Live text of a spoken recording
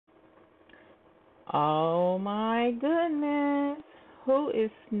Oh my goodness. Who is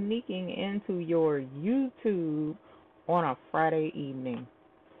sneaking into your YouTube on a Friday evening?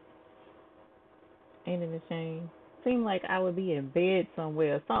 Ain't it a shame? Seem like I would be in bed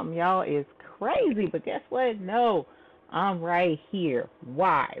somewhere. Something y'all is crazy, but guess what? No, I'm right here.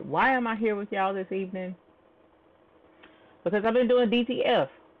 Why? Why am I here with y'all this evening? Because I've been doing DTF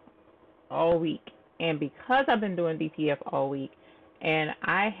all week. And because I've been doing DTF all week, and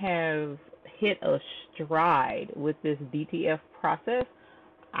I have hit a stride with this DTF process,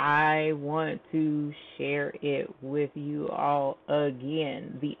 I want to share it with you all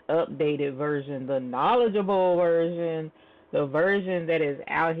again. The updated version, the knowledgeable version, the version that is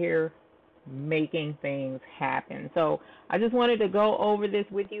out here making things happen. So I just wanted to go over this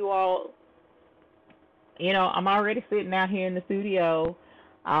with you all. You know, I'm already sitting out here in the studio.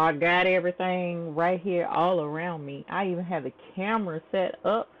 I got everything right here all around me. I even have the camera set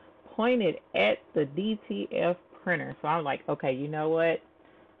up, pointed at the DTF printer. So I'm like, okay, you know what?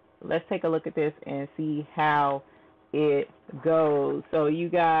 Let's take a look at this and see how it goes. So you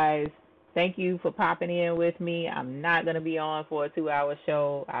guys, thank you for popping in with me. I'm not going to be on for a 2-hour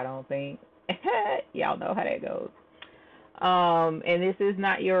show, I don't think. Y'all know how that goes. And this is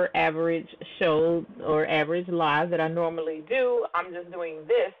not your average show or average live that I normally do. I'm just doing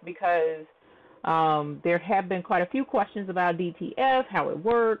this because there have been quite a few questions about DTF, how it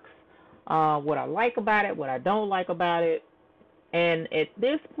works, what I like about it, what I don't like about it. And at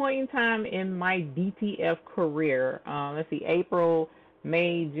this point in time in my DTF career, let's see, April,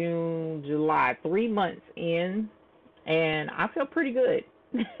 May, June, July, 3 months in, and I feel pretty good.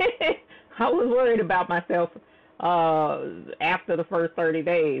 I was worried about myself after the first 30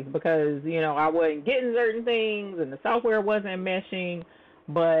 days because, you know, I wasn't getting certain things and the software wasn't meshing,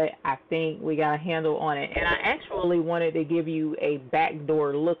 but I think we got a handle on it. And I actually wanted to give you a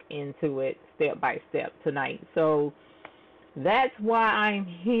backdoor look into it step by step tonight. So that's why I'm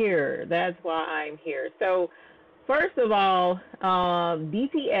here. That's why I'm here. So first of all,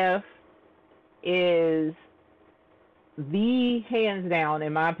 DTF is the hands down,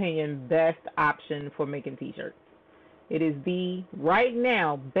 in my opinion, best option for making t-shirts. It is the, right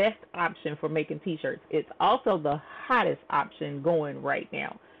now, best option for making t-shirts. It's also the hottest option going right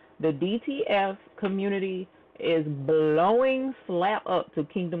now. The DTF community is blowing slap up to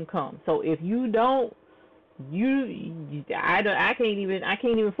kingdom come. So if you don't, I can't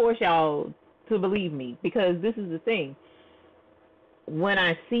even force y'all to believe me, because this is the thing. When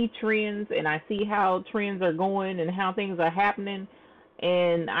I see trends and I see how trends are going and how things are happening,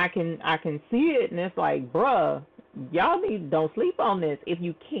 and I can see it, and it's like, bruh, y'all don't sleep on this if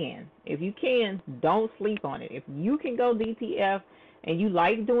you can. If you can, don't sleep on it. If you can go DTF and you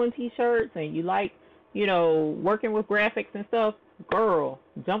like doing t-shirts and you like, you know, working with graphics and stuff, girl,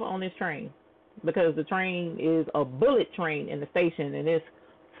 jump on this train, because the train is a bullet train in the station, and it's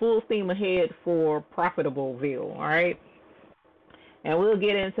full steam ahead for Profitableville, all right? And we'll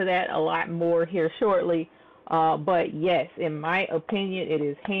get into that a lot more here shortly. But yes, in my opinion, it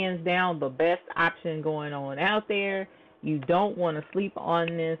is hands down the best option going on out there. You don't want to sleep on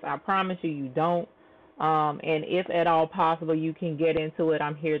this. I promise you, you don't. And if at all possible, you can get into it.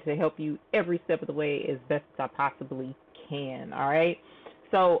 I'm here to help you every step of the way as best as I possibly can, all right?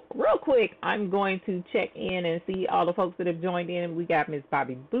 So real quick, I'm going to check in and see all the folks that have joined in. We got Miss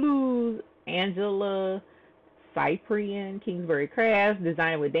Bobby Blues, Angela, Cyprian, Kingsbury Crafts,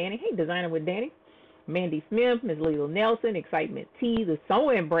 Designing with Danny. Hey, Designing with Danny. Mandy Smith, Ms. Lila Nelson, Excitement T, the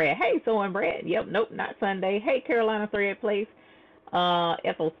Sewing Brad. Hey, Sewing Brad. Yep, nope, not Sunday. Hey, Carolina Thread Place.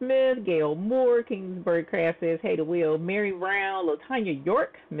 Ethel Smith, Gail Moore, Kingsbury Craft says, hey to Will, Mary Brown, Latanya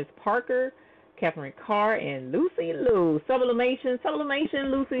York, Miss Parker, Catherine Carr, and Lucy Lou. Sublimation,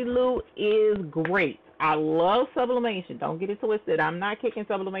 Lucy Lou is great. I love sublimation. Don't get it twisted. I'm not kicking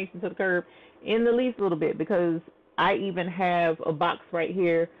sublimation to the curb in the least little bit, because I even have a box right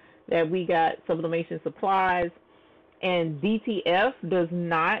here that we got sublimation supplies, and DTF does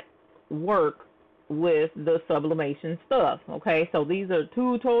not work with the sublimation stuff, okay? So these are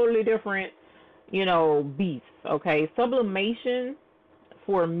two totally different, you know, beasts, okay? Sublimation,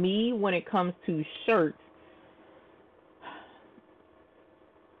 for me, when it comes to shirts,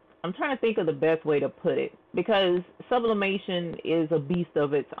 I'm trying to think of the best way to put it, because sublimation is a beast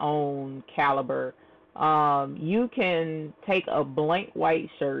of its own caliber. You can take a blank white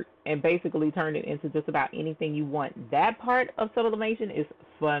shirt and basically turn it into just about anything you want. That part of sublimation is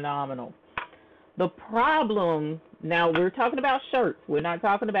phenomenal. The problem, now we're talking about shirts. We're not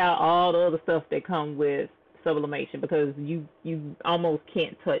talking about all the other stuff that come with sublimation, because you almost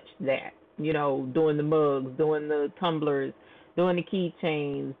can't touch that. You know, doing the mugs, doing the tumblers, doing the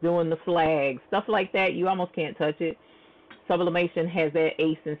keychains, doing the flags, stuff like that. You almost can't touch it. Sublimation has that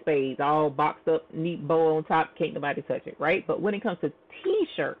ace in spades, all boxed up, neat bow on top. Can't nobody touch it, right? But when it comes to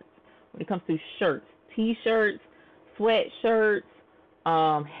T-shirts, when it comes to shirts, T-shirts, sweatshirts,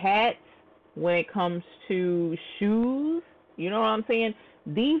 hats, when it comes to shoes, you know what I'm saying?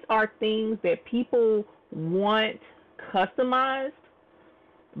 These are things that people want customized,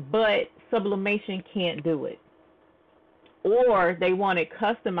 but sublimation can't do it. Or they want it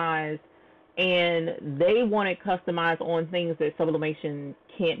customized, and they want it customized on things that sublimation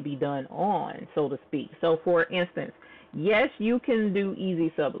can't be done on, so to speak. So, for instance, yes, you can do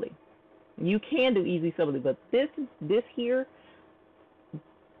easy subli. You can do easy subli, but this here,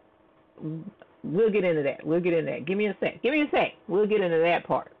 we'll get into that. We'll get into that. Give me a sec. We'll get into that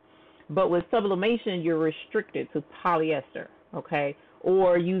part. But with sublimation, you're restricted to polyester, okay?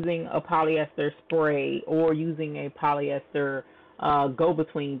 Or using a polyester spray, or using a polyester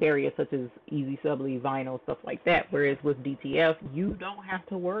go-between barrier such as easy subli, vinyl, stuff like that. Whereas with DTF, you don't have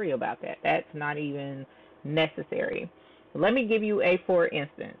to worry about that. That's not even necessary. Let me give you a for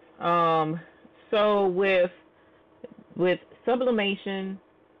instance. So with sublimation,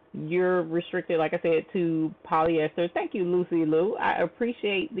 you're restricted, like I said, to polyester. Thank you, Lucy Lou. I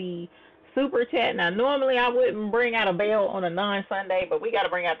appreciate the super chat. Now, normally I wouldn't bring out a bell on a non-Sunday, but we got to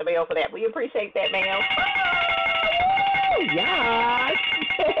bring out the bell for that. We appreciate that, ma'am. Yes.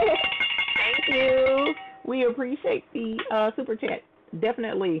 Thank you. We appreciate the super chat.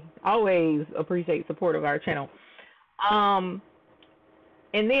 Definitely, always appreciate support of our channel.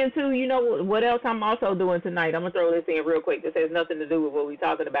 And then, too, you know what else I'm also doing tonight? I'm going to throw this in real quick. This has nothing to do with what we're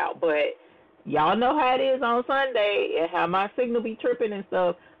talking about. But y'all know how it is on Sunday and how my signal be tripping and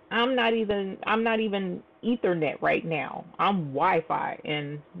stuff. I'm not even Ethernet right now. I'm Wi-Fi,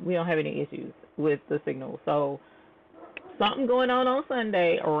 and we don't have any issues with the signal. So something going on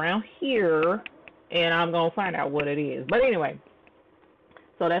Sunday around here, and I'm going to find out what it is. But anyway,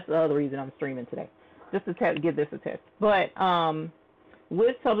 so that's the other reason I'm streaming today, just to give this a test. But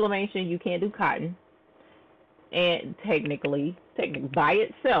with sublimation, you can't do cotton, and technically by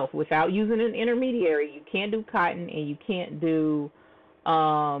itself, without using an intermediary, you can't do cotton, and you can't do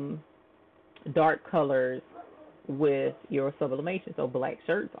dark colors with your sublimation. So black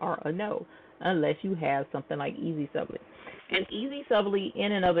shirts are a no, unless you have something like easy subli. And easy subli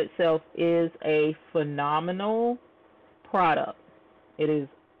in and of itself is a phenomenal product. It is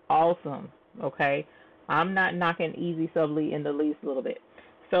awesome, okay? I'm not knocking easy subli in the least little bit.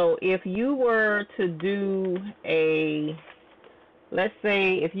 So if you were to do let's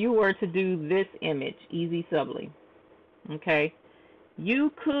say if you were to do this image, easy subli, okay,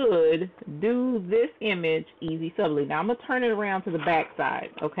 you could do this image, easy subli. Now I'm going to turn it around to the back side,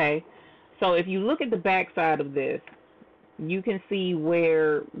 okay? So if you look at the back side of this, you can see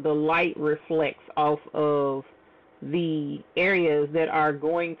where the light reflects off of the areas that are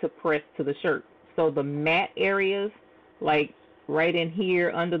going to press to the shirt. So the matte areas, like right in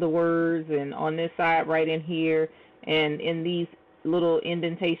here under the words, and on this side right in here, and in these little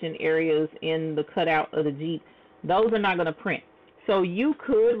indentation areas in the cutout of the Jeep, those are not going to print. So you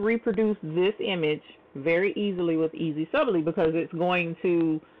could reproduce this image very easily with easy subli, because it's going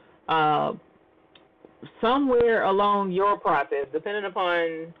to somewhere along your process, depending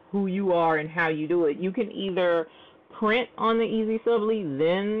upon who you are and how you do it, you can either print on the easy subli,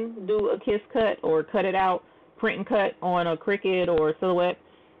 then do a kiss cut or cut it out, print and cut on a Cricut or Silhouette,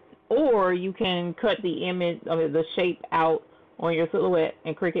 or you can cut the image, the shape out on your Silhouette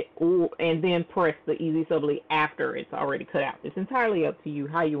and Cricut, and then press the easy subli after it's already cut out. It's entirely up to you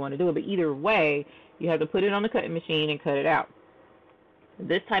how you want to do it, but either way, you have to put it on the cutting machine and cut it out.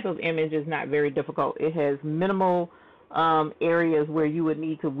 This type of image is not very difficult. It has minimal areas where you would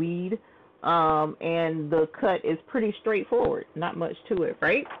need to weed, and the cut is pretty straightforward. Not much to it,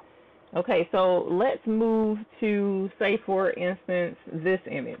 right? Okay, so let's move to, say, for instance, this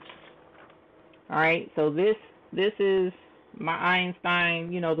image. All right, so this is my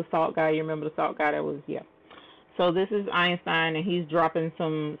Einstein, you know, the salt guy. You remember the salt guy that was, yeah. So this is Einstein, and he's dropping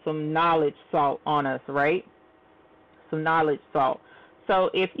some knowledge salt on us, right? Some knowledge salt. So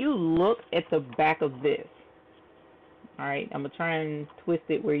if you look at the back of this, all right, I'm going to try and twist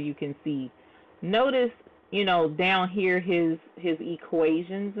it where you can see. Notice, you know, down here his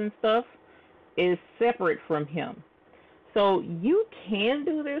equations and stuff is separate from him. So you can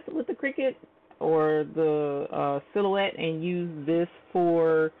do this with the Cricut or the Silhouette and use this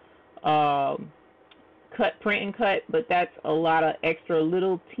for cut, print, and cut, but that's a lot of extra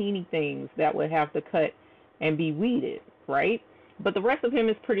little teeny things that would have to cut and be weeded, right? But the rest of him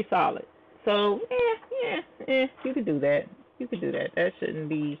is pretty solid. So, you could do that. You could do that. That shouldn't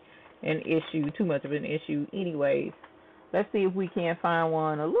be an issue, too much of an issue anyways. Let's see if we can find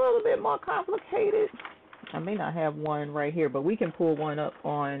one a little bit more complicated. I may not have one right here, but we can pull one up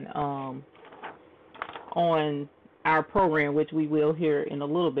on our program, which we will here in a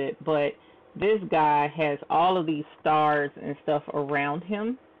little bit. But this guy has all of these stars and stuff around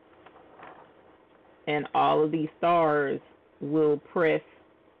him, and all of these stars will press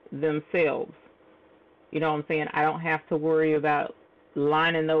themselves. You know what I'm saying? I don't have to worry about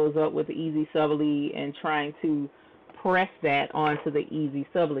lining those up with the easy subtly and trying to press that onto the easy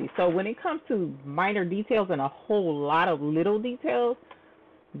subtly. So when it comes to minor details and a whole lot of little details,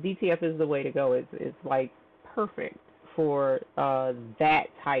 DTF is the way to go. It's like perfect for that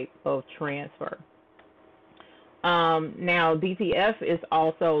type of transfer. Now, DTF is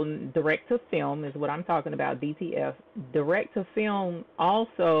also direct to film, is what I'm talking about. DTF, direct to film,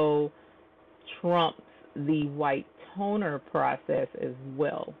 also trumps the white toner process as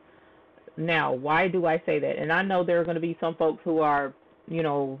well. Now, why do I say that? And I know there are going to be some folks who are, you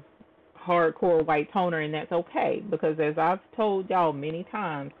know, hardcore white toner, and that's okay, because as I've told y'all many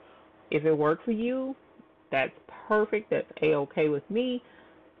times, if it works for you, that's perfect. That's a-okay with me.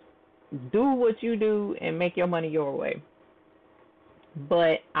 Do what you do and make your money your way.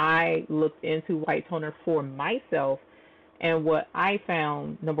 But I looked into white toner for myself, and what I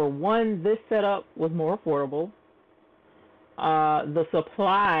found, number one, this setup was more affordable. The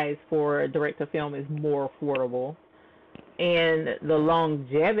supplies for direct-to-film is more affordable, and the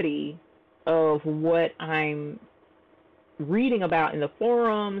longevity of what I'm reading about in the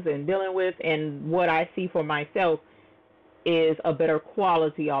forums and dealing with and what I see for myself is a better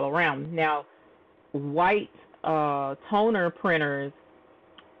quality all around. Now, white toner printers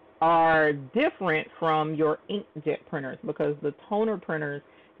are different from your inkjet printers because the toner printers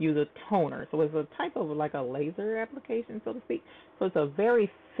use a toner. So it's a type of like a laser application, so to speak. So it's a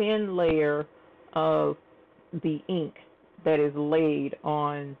very thin layer of the ink that is laid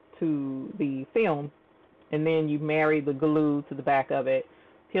onto the film, and then you marry the glue to the back of it,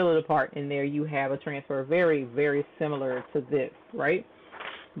 peel it apart, and there you have a transfer very, very similar to this, right?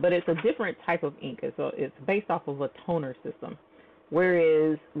 But it's a different type of ink. It's based off of a toner system.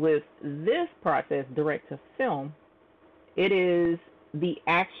 Whereas with this process, direct to film, it is the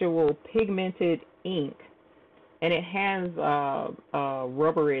actual pigmented ink, and it has a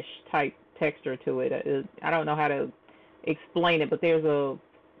rubberish type texture to it. I don't know how to explain it, but there's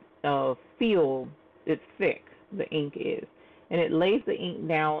a feel. It's thick, the ink is, and it lays the ink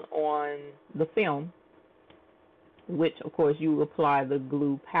down on the film, which of course you apply the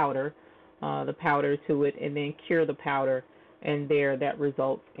glue powder, to it, and then cure the powder, and there that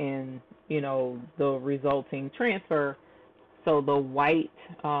results in, you know, the resulting transfer. So the white,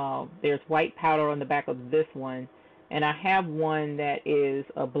 there's white powder on the back of this one, and I have one that is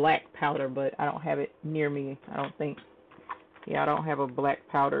a black powder, but I don't have it near me, I don't think. Yeah, I don't have a black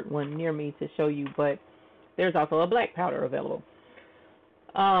powdered one near me to show you, but there's also a black powder available.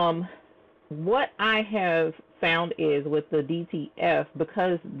 What I have found is with the DTF,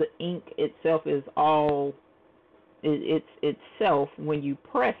 because the ink itself is all, it's itself, when you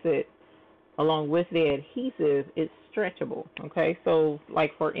press it, along with the adhesive, it's stretchable, okay? So,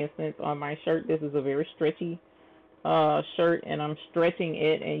 like, for instance, on my shirt, this is a very stretchy shirt, and I'm stretching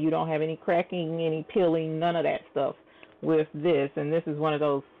it, and you don't have any cracking, any peeling, none of that stuff with this. And this is one of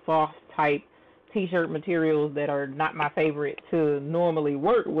those soft type t-shirt materials that are not my favorite to normally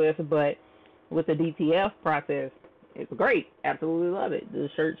work with, but with the DTF process, it's great. Absolutely love it. The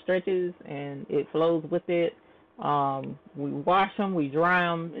shirt stretches and it flows with it. We wash them, we dry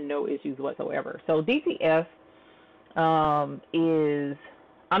them, and no issues whatsoever. So DTF is,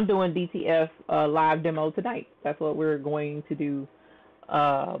 I'm doing DTF live demo tonight. That's what we're going to do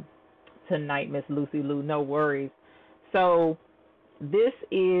tonight, Miss Lucy Lou. No worries. So this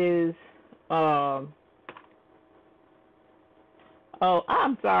is, oh,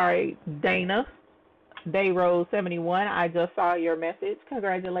 I'm sorry, Dana. Dayrose 71, I just saw your message.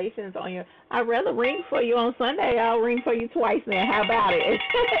 Congratulations on your, I'd rather ring for you on Sunday. I'll ring for you twice then. How about it?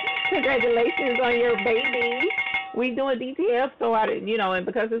 Congratulations on your baby. We doing DTF, so I didn't, you know, and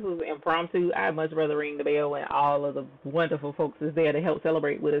because this was impromptu, I'd much rather ring the bell when all of the wonderful folks is there to help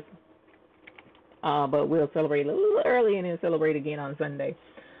celebrate with us. But we'll celebrate a little early and then celebrate again on Sunday.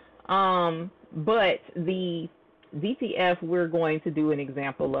 But the DTF, we're going to do an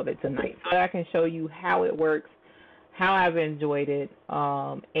example of it tonight, so I can show you how it works, how I've enjoyed it,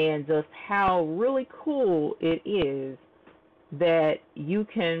 and just how really cool it is that you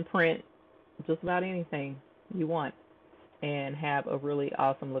can print just about anything you want and have a really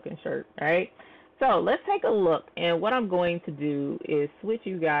awesome looking shirt, right? So let's take a look. And what I'm going to do is switch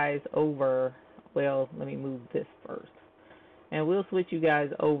you guys over. Well, let me move this first. And we'll switch you guys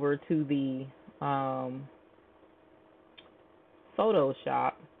over to the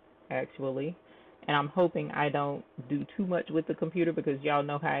Photoshop, actually. And I'm hoping I don't do too much with the computer, because y'all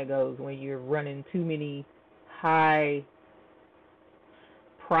know how it goes when you're running too many high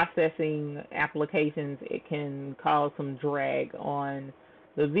processing applications. It can cause some drag on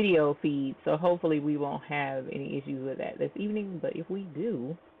the video feed. So hopefully we won't have any issues with that this evening. But if we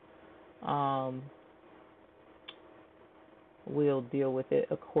do, we'll deal with it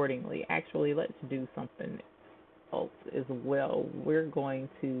accordingly. Actually, let's do something else as well. We're going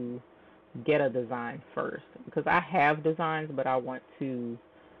to get a design first, because I have designs, but I want to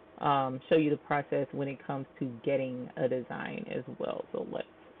show you the process when it comes to getting a design as well. So let's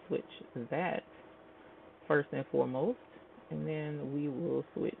switch that first and foremost, and then we will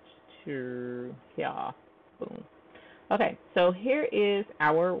switch to here. Boom. Okay, so here is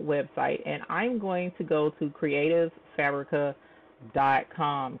our website, and I'm going to go to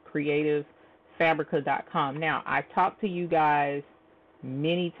creativefabrica.com. creativefabrica.com. Now, I've talked to you guys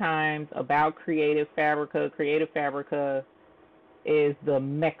many times about Creative Fabrica. Creative Fabrica is the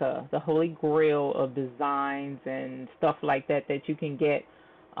mecca, the holy grail of designs and stuff like that that you can get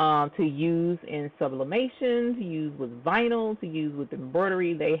to use in sublimation, to use with vinyl, to use with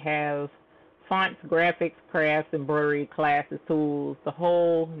embroidery. They have fonts, graphics, crafts, embroidery, classes, tools, the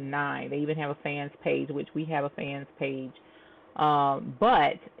whole nine. They even have a fans page, which we have a fans page.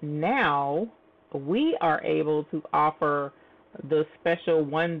 But now we are able to offer the special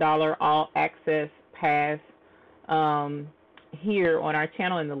 $1 all access pass here on our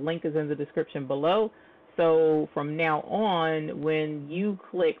channel, and the link is in the description below. So from now on, when you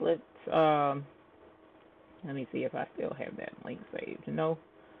click, let me see if I still have that link saved. No.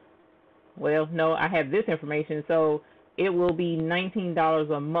 Well, no, I have this information. So it will be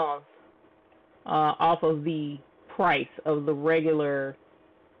 $19 a month off of the price of the regular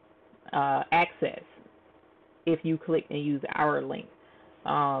access if you click and use our link.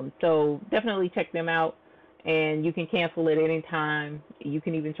 So definitely check them out, and you can cancel it anytime. You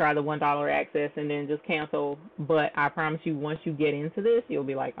can even try the $1 access and then just cancel. But I promise you, once you get into this, you'll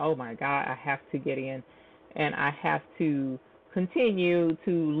be like, oh my God, I have to get in, and I have to continue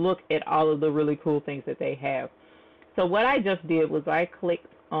to look at all of the really cool things that they have. So what I just did was I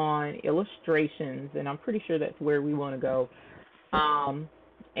clicked on illustrations, and I'm pretty sure that's where we want to go. And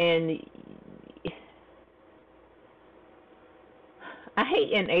I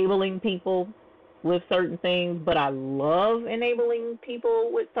hate enabling people with certain things, but I love enabling people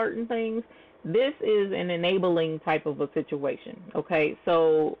with certain things. This is an enabling type of a situation, okay?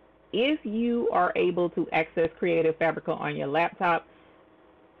 So if you are able to access Creative Fabrica on your laptop,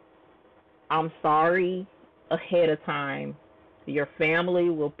 I'm sorry ahead of time. Your family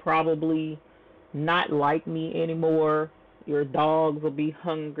will probably not like me anymore. Your dogs will be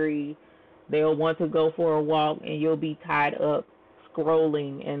hungry. They'll want to go for a walk, and you'll be tied up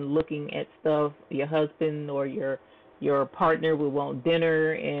scrolling and looking at stuff. Your husband or your partner will want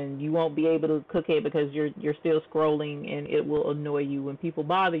dinner, and you won't be able to cook it because you're still scrolling, and it will annoy you when people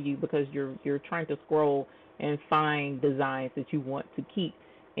bother you because you're trying to scroll and find designs that you want to keep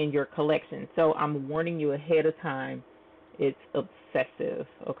in your collection. So I'm warning you ahead of time, it's obsessive,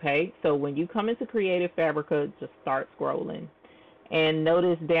 okay? So when you come into Creative Fabrica, just start scrolling. And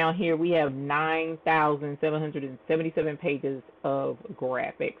notice down here we have 9,777 pages of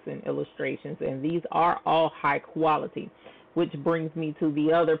graphics and illustrations, and these are all high quality, which brings me to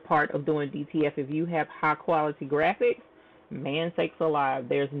the other part of doing DTF. If you have high quality graphics, man sakes alive,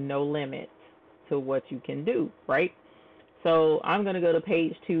 there's no limit to what you can do, right? So I'm going to go to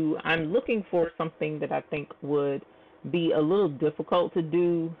page 2. I'm looking for something that I think would be a little difficult to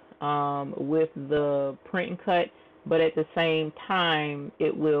do with the print and cut, but at the same time,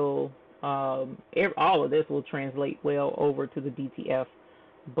 it will, all of this will translate well over to the DTF,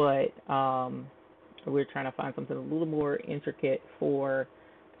 but we're trying to find something a little more intricate for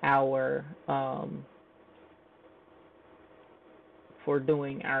our, for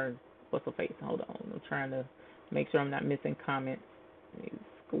doing our, what's the face? Hold on, I'm trying to make sure I'm not missing comments. Let me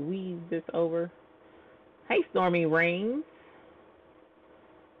squeeze this over. Hey, Stormy Rains.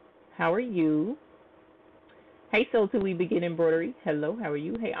 How are you? Hey, so till we begin embroidery. Hello, how are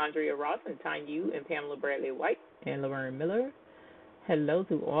you? Hey, Andrea Ross and Tanya Yu and Pamela Bradley White and Laverne Miller. Hello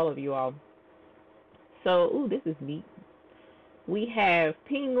to all of you all. So, ooh, this is neat. We have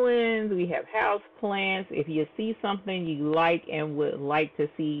penguins, we have house plants. If you see something you like and would like to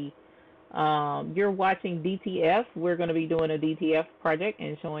see You're watching DTF. We're going to be doing a DTF project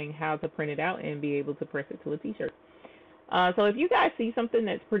and showing how to print it out and be able to press it to a t-shirt. So if you guys see something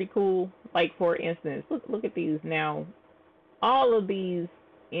that's pretty cool, like for instance, look at these now. All of these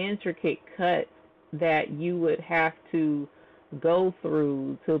intricate cuts that you would have to go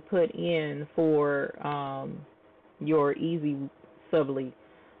through to put in for your easy subly,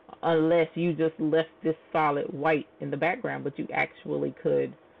 unless you just left this solid white in the background, but you actually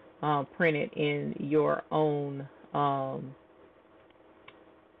could print it in your own.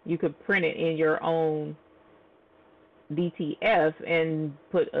 You could print it in your own DTF and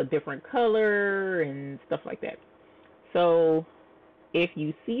put a different color and stuff like that. So if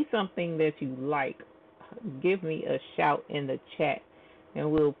you see something that you like, give me a shout in the chat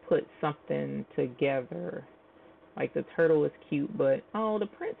and we'll put something together. Like the turtle is cute, but oh, the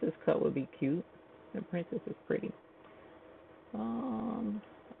princess cut would be cute. The princess is pretty.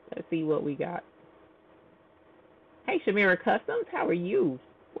 Let's see what we got. Hey, Shamira Customs, how are you?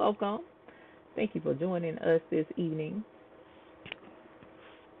 Welcome. Thank you for joining us this evening.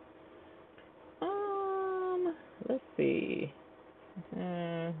 Let's see.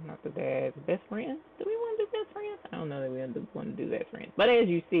 Not the dad's best friend. Do we want to do best friends? I don't know that we want to do best friends. But as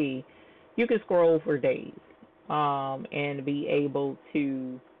you see, you can scroll for days and be able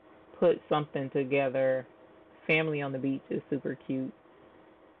to put something together. Family on the beach is super cute.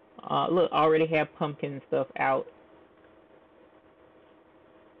 Look, I already have pumpkin stuff out.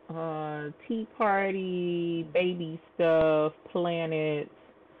 Tea party, baby stuff, planets.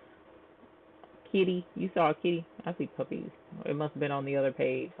 Kitty, you saw a kitty? I see puppies. It must have been on the other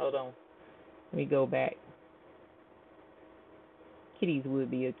page. Hold on. Let me go back. Kitties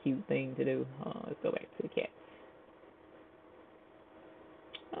would be a cute thing to do. Let's go back to the cats.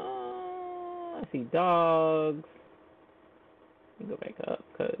 I see dogs. Let me go back up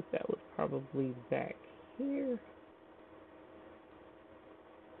because that was probably back here.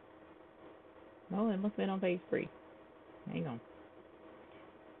 Oh, it must have been on page 3. Hang on.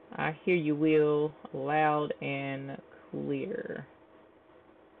 I hear you, Will, loud and clear.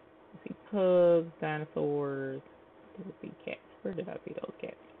 I see pugs, dinosaurs. Did I see cats? Where did I see those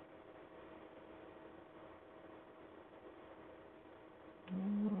cats?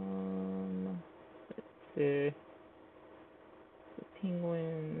 Let's see. The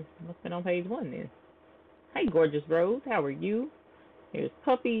penguins. Must have been on page 1 then. Hey, gorgeous Rose, how are you? Here's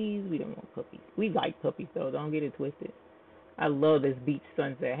puppies. We don't want puppies. We like puppies, though. Don't get it twisted. I love this beach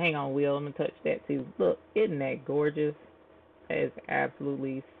sunset. Hang on, Will. I'm going to touch that, too. Look, isn't that gorgeous? That is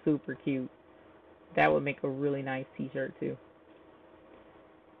absolutely super cute. That would make a really nice t-shirt, too.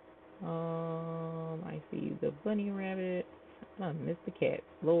 I see the bunny rabbit. I missed the cat.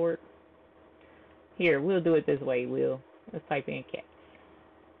 Lord. Here, we'll do it this way, Will. Let's type in cats.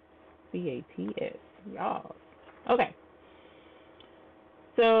 C-A-T-S. Y'all. Okay.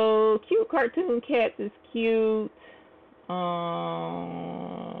 So, cute cartoon cats is cute.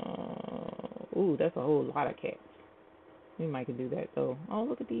 Ooh, that's a whole lot of cats. We might could do that though. Oh,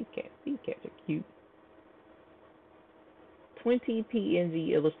 look at these cats. These cats are cute. 20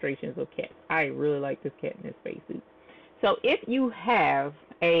 PNG illustrations of cats. I really like this cat in this spacesuit. So if you have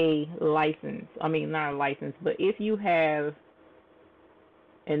a license, I mean not a license, but if you have,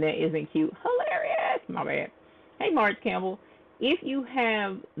 and that isn't cute, hilarious, my bad. Hey, Marge Campbell. If you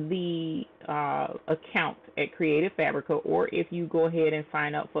have the account at Creative Fabrica, or if you go ahead and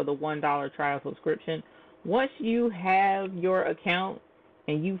sign up for the $1 trial subscription, once you have your account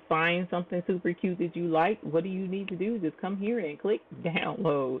and you find something super cute that you like, what do you need to do? Just come here and click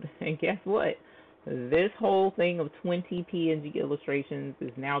download. And guess what? This whole thing of 20 PNG illustrations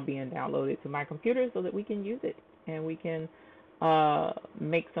is now being downloaded to my computer so that we can use it. And we can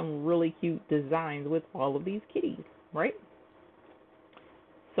make some really cute designs with all of these kitties, right?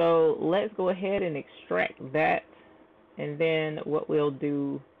 So let's go ahead and extract that, and then what we'll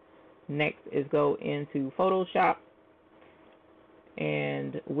do next is go into Photoshop,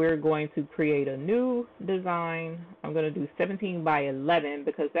 and we're going to create a new design. I'm going to do 17 by 11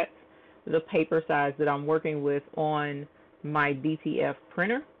 because that's the paper size that I'm working with on my DTF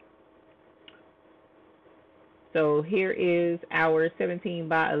printer. So here is our 17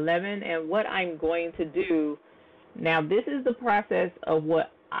 by 11, and what I'm going to do now, this is the process of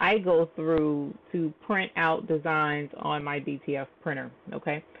what I go through to print out designs on my DTF printer,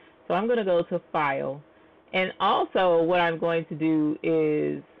 okay? So I'm going to go to File, and also what I'm going to do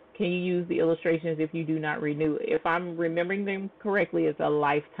is, can you use the illustrations if you do not renew? If I'm remembering them correctly, it's a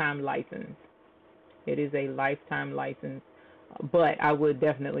lifetime license. It is a lifetime license, but I would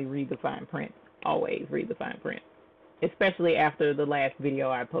definitely read the fine print. Always read the fine print, especially after the last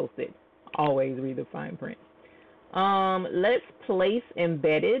video I posted. always read the fine print. Let's place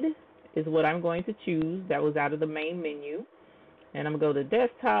embedded is what I'm going to choose. That was out of the main menu. And I'm going to go to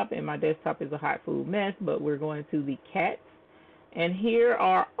desktop, and my desktop is a hot food mess, but we're going to the cats. And here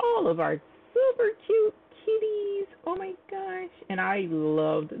are all of our super cute kitties. Oh my gosh. And I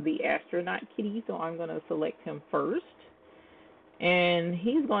loved the astronaut kitty, so I'm going to select him first. And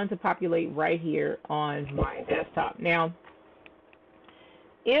he's going to populate right here on my desktop. Now,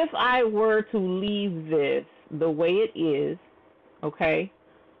 if I were to leave this the way it is, okay,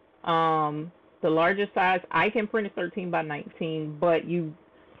 the largest size, I can print it 13 by 19, but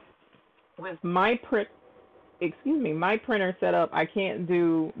with my my printer set up, I can't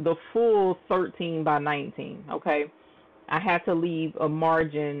do the full 13 by 19, okay? I have to leave a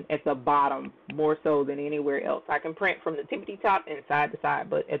margin at the bottom more so than anywhere else. I can print from the tippity top and side to side,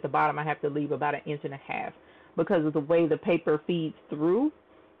 but at the bottom I have to leave about 1.5 inches because of the way the paper feeds through.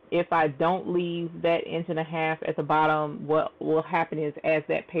 If I don't leave that 1.5 inches at the bottom, what will happen is as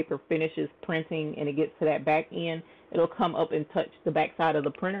that paper finishes printing and it gets to that back end, it'll come up and touch the back side of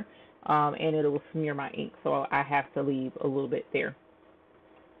the printer, and it'll smear my ink. So I have to leave a little bit there.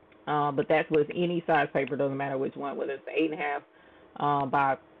 But that's with any size paper, doesn't matter which one, whether it's the 8.5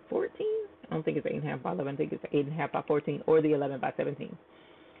 by 14. I don't think it's 8.5 by 11. I think it's 8.5 by 14 or the 11 by 17.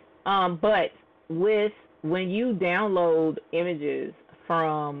 But when you download images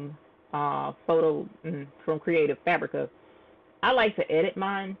from from Creative Fabrica, I like to edit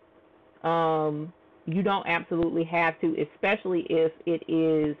mine. You don't absolutely have to, especially if it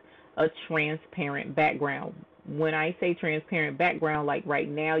is a transparent background. When I say transparent background, like right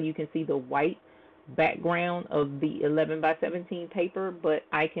now you can see the white background of the 11 by 17 paper, but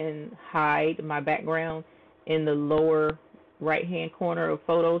I can hide my background in the lower right hand corner of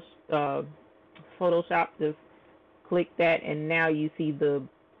Photoshop. Just click that and now you see the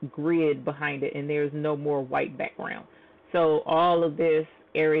grid behind it and there's no more white background. So all of this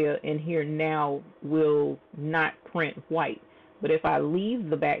area in here now will not print white. But if I leave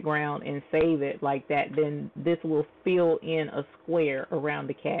the background and save it like that, then this will fill in a square around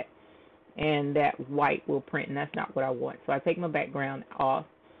the cat and that white will print, and that's not what I want. So I take my background off.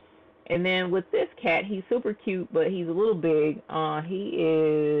 And then with this cat, he's super cute, but he's a little big. He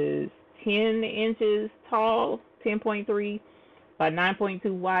is 10 inches tall, 10.3 by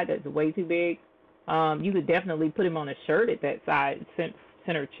 9.2 wide. That's way too big. You could definitely put him on a shirt at that size,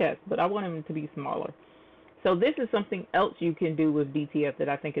 center chest, but I want him to be smaller. So this is something else you can do with DTF that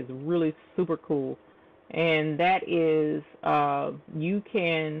I think is really super cool, and that is you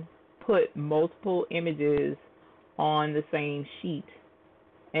can put multiple images on the same sheet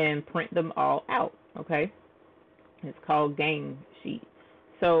and print them all out, okay? It's called gang sheet.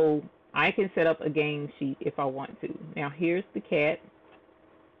 So I can set up a gang sheet if I want to. Now here's the cat,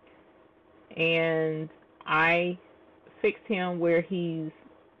 and I fixed him where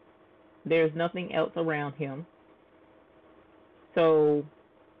there's nothing else around him. So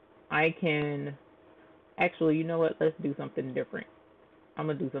I can, actually, you know what, let's do something different. I'm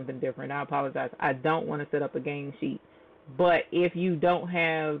going to do something different. I apologize. I don't want to set up a gang sheet. But if you don't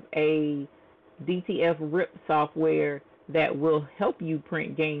have a DTF RIP software that will help you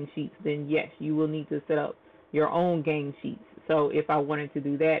print gang sheets, then yes, you will need to set up your own gang sheets. So if I wanted to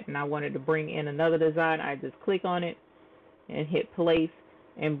do that and I wanted to bring in another design, I just click on it and hit place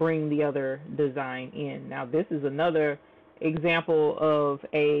and bring the other design in. Now this is another example of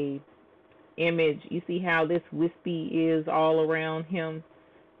a image. You see how this wispy is all around him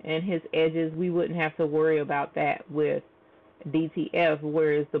and his edges? We wouldn't have to worry about that with DTF,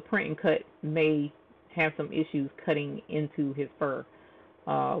 whereas the print and cut may have some issues cutting into his fur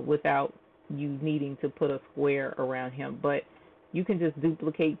without you needing to put a square around him. But you can just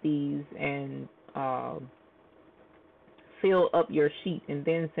duplicate these and fill up your sheet and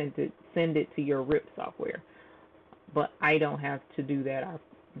then send it to your RIP software. But I don't have to do that. I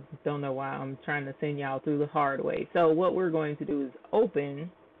don't know why I'm trying to send y'all through the hard way. So what we're going to do is open,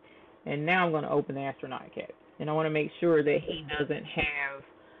 and now I'm going to open the astronaut cat. And I want to make sure that he doesn't have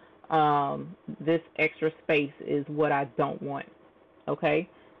this extra space is what I don't want. Okay?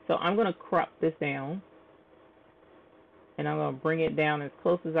 So I'm going to crop this down. And I'm going to bring it down as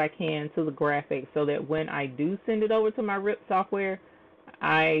close as I can to the graphic so that when I do send it over to my RIP software,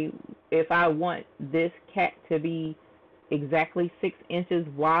 if I want this cat to be exactly 6 inches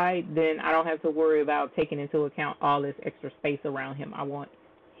wide, then I don't have to worry about taking into account all this extra space around him. I want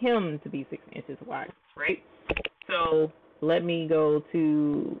him to be 6 inches wide, right? So let me go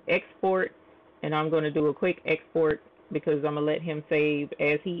to export, and I'm going to do a quick export because I'm going to let him save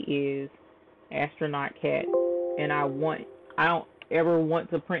as he is, astronaut cat. And I ever want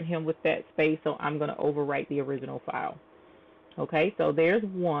to print him with that space, so I'm going to overwrite the original file. Okay, so there's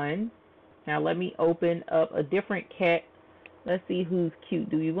one. Now let me open up a different cat. Let's see who's cute.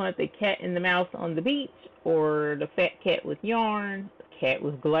 Do you want the cat and the mouse on the beach, or the fat cat with yarn? The cat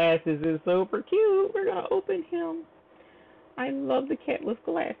with glasses is super cute. We're going to open him. I love the cat with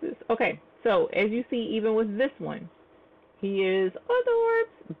glasses. Okay, so as you see, even with this one, he is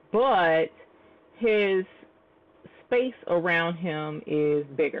adorbs, but his space around him is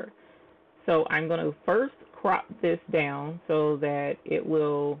bigger. So I'm going to first crop this down so that it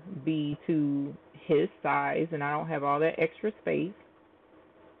will be to his size, and I don't have all that extra space.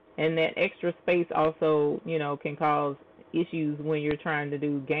 And that extra space also, you know, can cause issues when you're trying to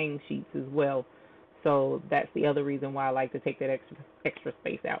do gang sheets as well. So that's the other reason why I like to take that extra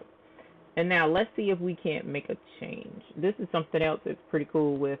space out. And now let's see if we can't make a change. This is something else that's pretty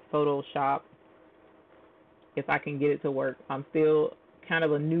cool with Photoshop. If I can get it to work. I'm still kind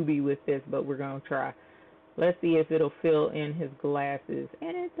of a newbie with this, but we're going to try. Let's see if it'll fill in his glasses.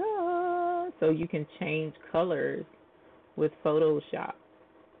 And it does. So you can change colors with Photoshop.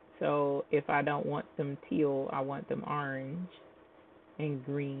 So if I don't want them teal, I want them orange and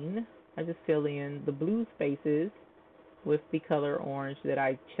green. I just fill in the blue spaces with the color orange that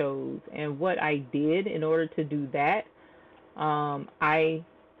I chose. And what I did in order to do that, I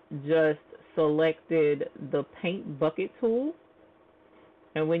just selected the paint bucket tool.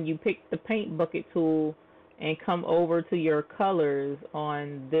 And when you pick the paint bucket tool and come over to your colors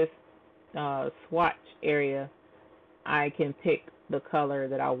on this swatch area, I can pick the color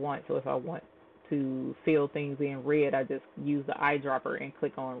that I want. So if I want to fill things in red, I just use the eyedropper and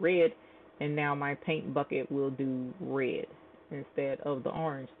click on red, and now my paint bucket will do red instead of the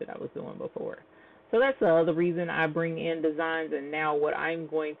orange that I was doing before. So that's the other reason I bring in designs. And now what I'm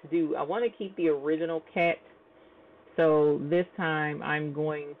going to do, I want to keep the original cat, so this time I'm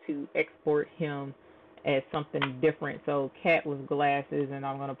going to export him as something different. So cat with glasses, and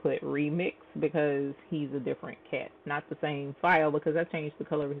I'm going to put remix because he's a different cat. Not the same file because I changed the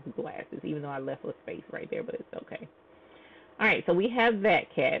color of his glasses, even though I left a space right there, but it's okay. Alright, so we have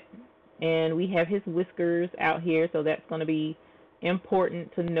that cat, and we have his whiskers out here, so that's going to be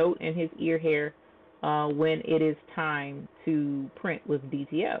important to note, in his ear hair when it is time to print with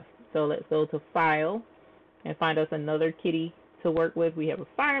DTF. So let's go to File and find us another kitty to work with. We have a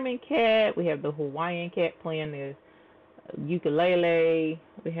fireman cat, we have the Hawaiian cat playing the ukulele,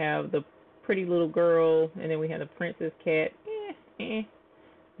 we have the pretty little girl, and then we have the princess cat.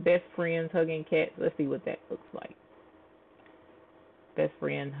 Best friends hugging cats. Let's see what that looks like. Best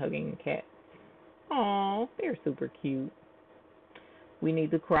friend hugging cats. Aww, they're super cute. We need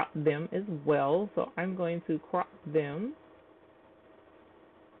to crop them as well, so I'm going to crop them.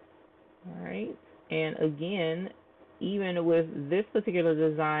 Alright, and again, even with this particular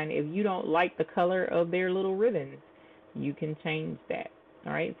design, if you don't like the color of their little ribbons, you can change that.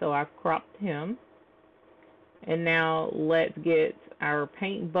 Alright, so I've cropped him. And now let's get our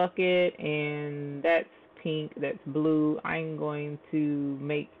paint bucket, and that's pink, that's blue. I'm going to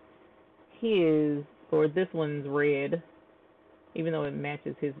make his, or this one's red, even though it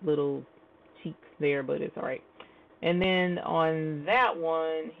matches his little cheeks there, but it's alright. And then on that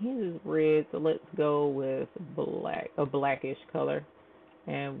one, his is red, so let's go with black, a blackish color.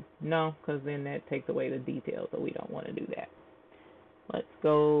 And no, because then that takes away the detail, so we don't want to do that. Let's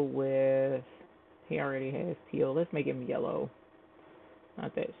go with, he already has teal. Let's make him yellow.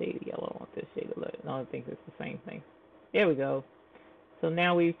 Not that shade of yellow, I want this shade of red. No, I think it's the same thing. There we go. So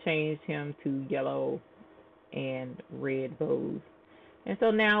now we've changed him to yellow and red bows. And so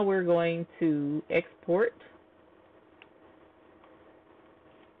now we're going to export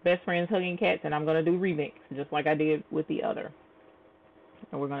Best Friends Hugging Cats, and I'm going to do remix just like I did with the other.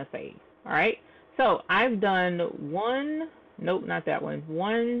 And we're going to save. Alright, so I've done one,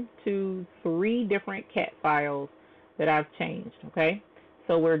 two, three different cat files that I've changed. Okay,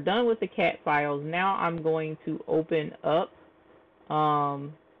 so we're done with the cat files. Now I'm going to open up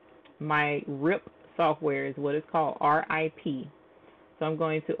my RIP software, is what it's called, RIP. So I'm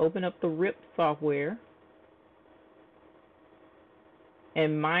going to open up the RIP software.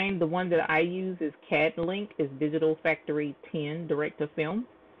 And mine, the one that I use is CAD Link, is Digital Factory 10 Direct to Film.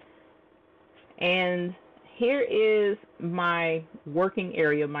 And here is my working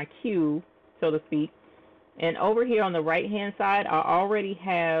area, my queue, so to speak. And over here on the right hand side, I already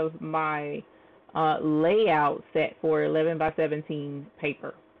have my layout set for 11 by 17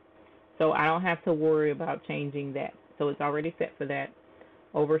 paper. So I don't have to worry about changing that. So it's already set for that.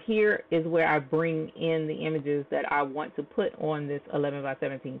 Over here is where I bring in the images that I want to put on this 11 by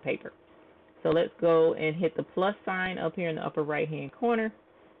 17 paper. So let's go and hit the plus sign up here in the upper right hand corner,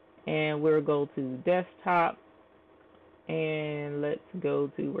 and we'll go to desktop, and let's go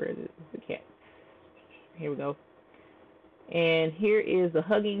to, where is it, the cat. Here we go. And here is the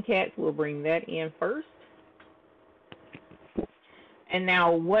hugging cats. We'll bring that in first. And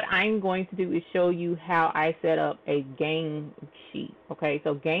now what I'm going to do is show you how I set up a gang sheet. Okay,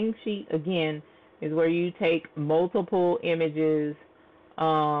 so gang sheet, again, is where you take multiple images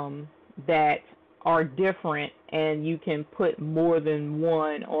that are different, and you can put more than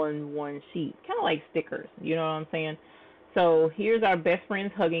one on one sheet, kind of like stickers, you know what I'm saying? So here's our best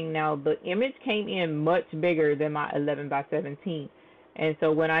friends hugging. Now the image came in much bigger than my 11 by 17, and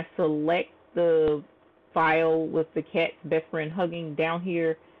so when I select the file with the cat's best friend hugging down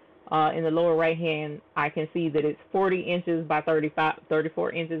here in the lower right hand, I can see that it's 40 inches by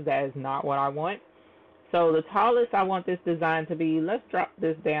 34 inches. That is not what I want. So the tallest I want this design to be, let's drop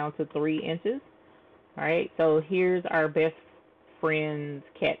this down to 3 inches. All right, so here's our best friend's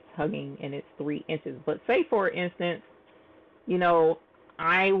cats hugging, and it's 3 inches. But say, for instance, you know,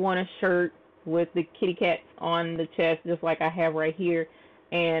 I want a shirt with the kitty cats on the chest, just like I have right here,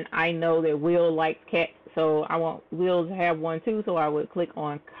 and I know that Will likes cats, so I want Will to have one too, so I would click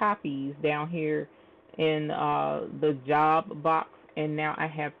on copies down here in the job box, and now I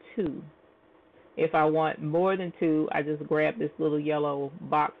have 2. If I want more than 2, I just grab this little yellow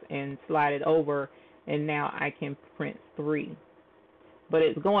box and slide it over, and now I can print 3. But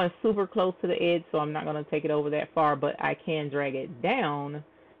it's going super close to the edge, so I'm not going to take it over that far, but I can drag it down,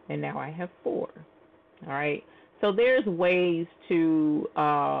 and now I have 4. All right, so there's ways to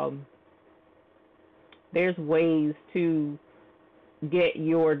get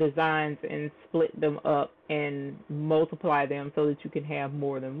your designs and split them up and multiply them so that you can have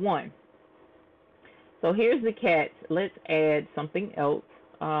more than one. So here's the cats. Let's add something else.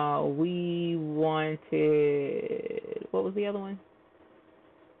 We wanted, what was the other one?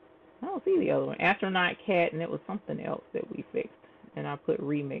 I don't see the other one. Astronaut cat, and it was something else that we fixed, and I put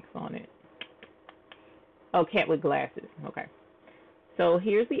remix on it. Oh, cat with glasses. Okay. So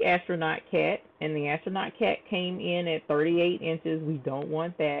here's the astronaut cat, and the astronaut cat came in at 38 inches. We don't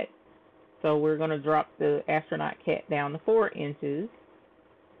want that. So we're going to drop the astronaut cat down to 4 inches.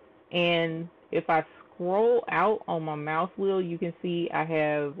 And if I scroll out on my mouse wheel, you can see I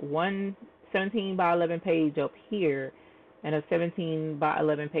have one 17 by 11 page up here, and a 17 by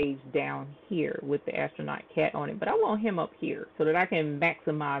 11 page down here with the astronaut cat on it. But I want him up here so that I can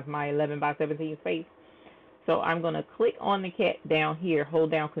maximize my 11 by 17 space. So I'm going to click on the cat down here, hold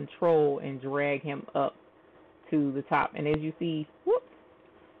down Control, and drag him up to the top. And as you see, whoops,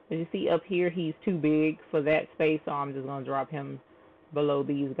 as you see up here, he's too big for that space, so I'm just going to drop him below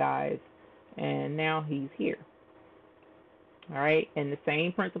these guys. And now he's here. All right, and the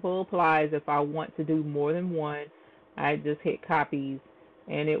same principle applies if I want to do more than one. I just hit copies,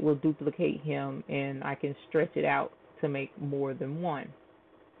 and it will duplicate him, and I can stretch it out to make more than one.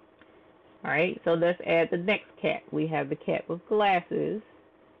 All right, so let's add the next cat. We have the cat with glasses,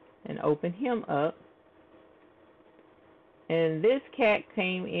 and open him up. And this cat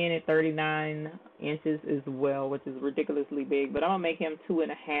came in at 39 inches as well, which is ridiculously big, but I'm going to make him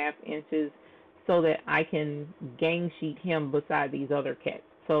 2.5 inches so that I can gang sheet him beside these other cats.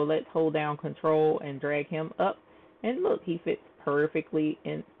 So let's hold down Control and drag him up. And look, he fits perfectly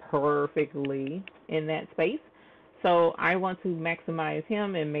in that space. So I want to maximize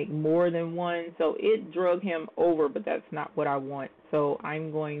him and make more than one. So it drug him over, but that's not what I want. So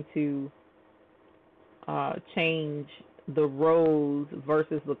I'm going to change the rows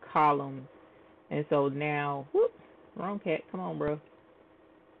versus the columns. And so now, whoops, wrong cat, come on, bro.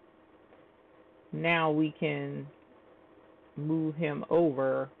 Now we can move him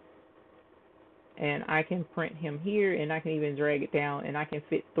over, and I can print him here, and I can even drag it down, and I can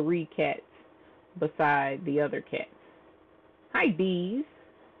fit 3 cats beside the other cats. Hi, Bees.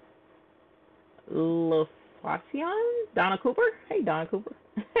 LaFacion? Donna Cooper? Hey, Donna Cooper.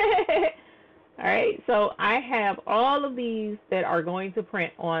 All right, so I have all of these that are going to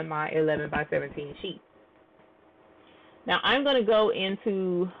print on my 11 by 17 sheet. Now I'm going to go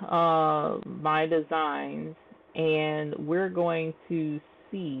into my designs, and we're going to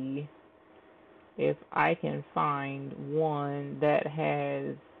see if I can find one that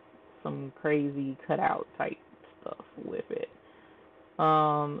has some crazy cutout type stuff with it.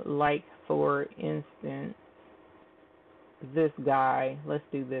 Like for instance, this guy. Let's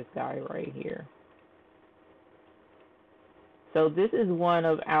do this guy right here. So this is one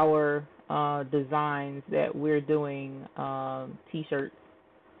of our designs that we're doing t-shirts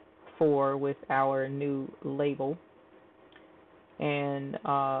for with our new label. And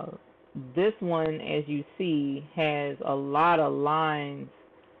this one, as you see, has a lot of lines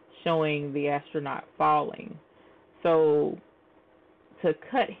showing the astronaut falling. So to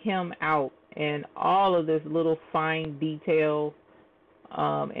cut him out and all of this little fine detail,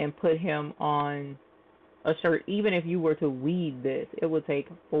 and put him on a shirt, even if you were to weave this, it would take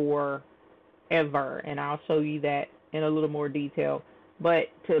forever. And I'll show you that in a little more detail. But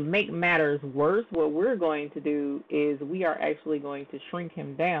to make matters worse, what we're going to do is we are actually going to shrink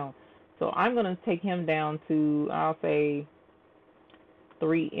him down. So I'm going to take him down to, I'll say,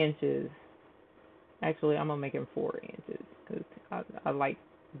 3 inches. Actually, I'm going to make him 4 inches because I like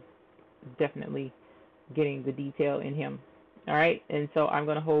definitely getting the detail in him. All right, and so I'm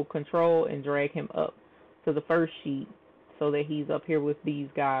going to hold control and drag him up to the first sheet so that he's up here with these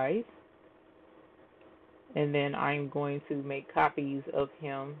guys. And then I'm going to make copies of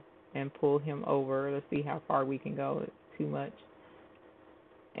him and pull him over. Let's see how far we can go. It's too much.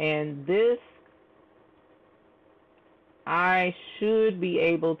 And this, I should be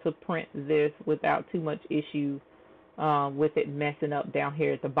able to print this without too much issue with it messing up down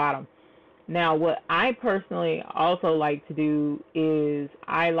here at the bottom. Now, what I personally also like to do is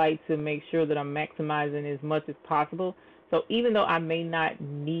I like to make sure that I'm maximizing as much as possible. So even though I may not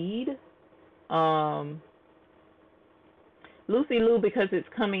need Lucy Lou, because it's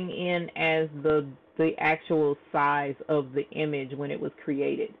coming in as the actual size of the image when it was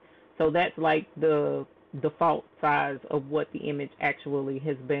created. So that's like the default size of what the image actually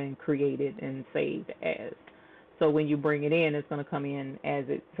has been created and saved as. So when you bring it in, it's going to come in as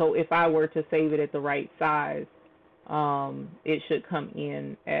it. So if I were to save it at the right size, it should come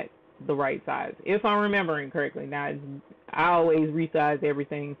in at the right size, if I'm remembering correctly. Now, I always resize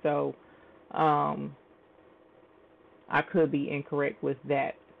everything, so I could be incorrect with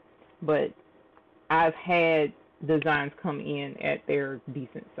that. But I've had designs come in at their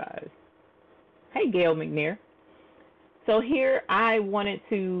decent size. Hey, Gail McNair. So here I wanted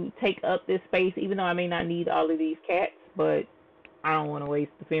to take up this space, even though I may not need all of these cats, but I don't want to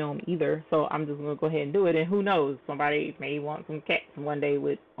waste the film either. So I'm just going to go ahead and do it. And who knows, somebody may want some cats one day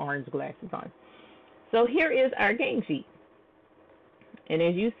with orange glasses on. So here is our game sheet. And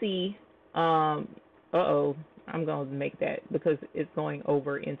as you see, I'm going to make that because it's going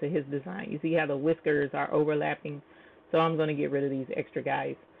over into his design. You see how the whiskers are overlapping? So I'm going to get rid of these extra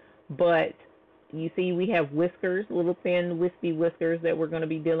guys. But you see we have whiskers, little thin wispy whiskers that we're going to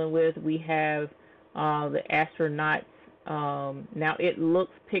be dealing with. We have the astronauts. Now it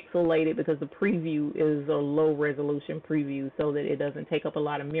looks pixelated because the preview is a low resolution preview so that it doesn't take up a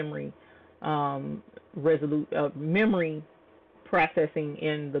lot of memory memory processing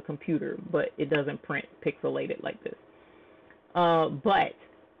in the computer, but it doesn't print pixelated like this. But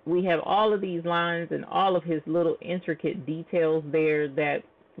we have all of these lines and all of his little intricate details there that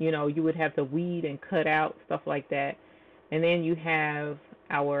you would have to weed and cut out, stuff like that. And then you have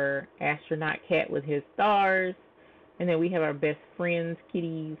our astronaut cat with his stars. And then we have our best friends,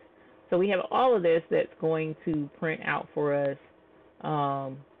 kitties. So we have all of this that's going to print out for us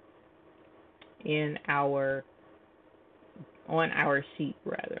on our sheet,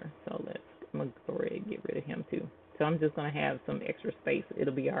 rather. So I'm going to go ahead and get rid of him too. So I'm just going to have some extra space.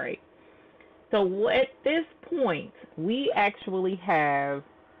 It'll be all right. So at this point, we actually have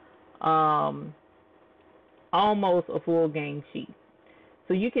almost a full game sheet.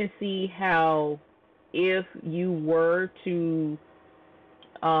 So you can see how if you were to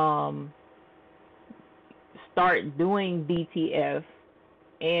start doing DTF,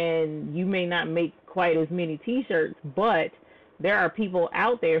 and you may not make quite as many t-shirts, but there are people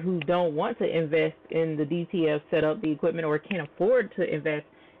out there who don't want to invest in the DTF setup, the equipment, or can't afford to invest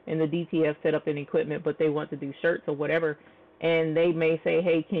in the DTF setup and equipment, but they want to do shirts or whatever. And they may say,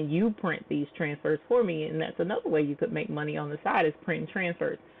 hey, can you print these transfers for me? And that's another way you could make money on the side, is printing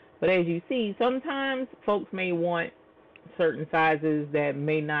transfers. But as you see, sometimes folks may want certain sizes that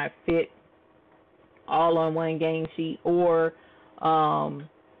may not fit all on one game sheet. Or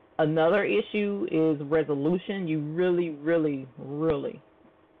another issue is resolution. You really, really, really,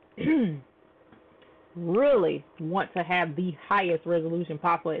 really want to have the highest resolution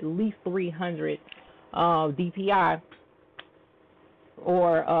possible, at least 300 DPI.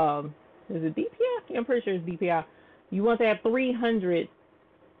 Or is it DPI? I'm pretty sure it's DPI. You want to have 300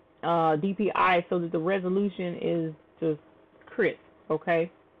 DPI so that the resolution is just crisp,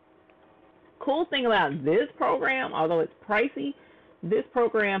 okay? Cool thing about this program, although it's pricey, this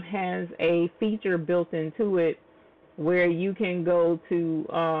program has a feature built into it where you can go to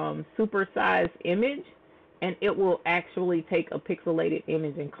supersize image, and it will actually take a pixelated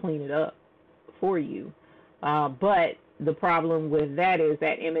image and clean it up for you. But the problem with that is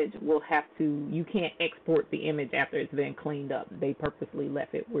that image will have to, you can't export the image after it's been cleaned up. They purposely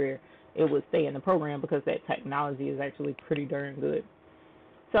left it where it would stay in the program because that technology is actually pretty darn good.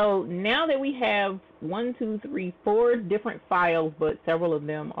 So now that we have 4 different files, but several of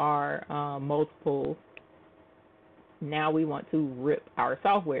them are multiple, now we want to rip our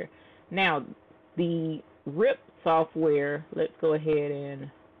software. Now, the rip software, let's go ahead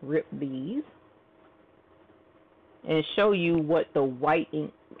and rip these and show you what the white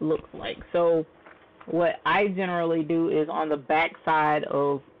ink looks like. So what I generally do is on the back side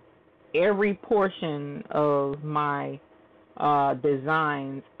of every portion of my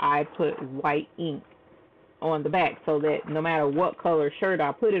designs, I put white ink on the back so that no matter what color shirt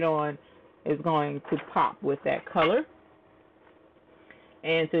I put it on, it's going to pop with that color.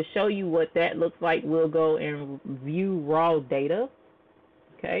 And to show you what that looks like, we'll go and view raw data.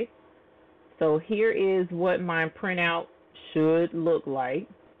 Okay, so here is what my printout should look like.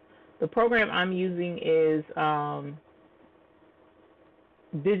 The program I'm using is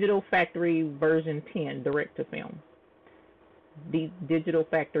Digital Factory version 10, direct to film. The Digital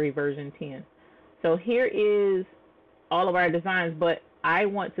Factory version 10. So here is all of our designs, but I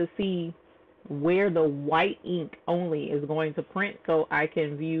want to see where the white ink only is going to print so I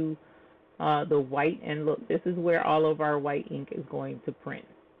can view the white, and look, this is where all of our white ink is going to print.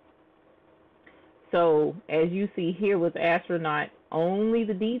 So as you see here with Astronaut, only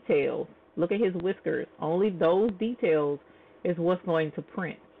the details, look at his whiskers, only those details is what's going to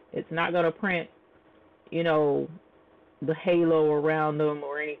print. It's not going to print, you know, the halo around them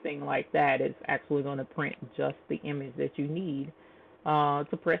or anything like that. It's actually going to print just the image that you need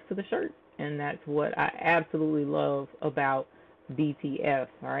to press to the shirt. And that's what I absolutely love about DTF.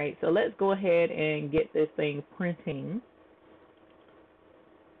 All right, so let's go ahead and get this thing printing.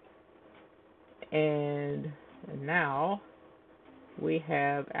 And now we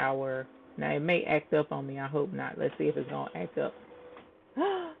have our, now it may act up on me, I hope not. Let's see if it's going to act up.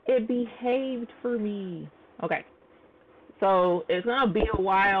 It behaved for me. Okay, so it's going to be a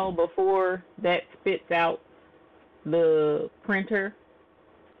while before that spits out the printer,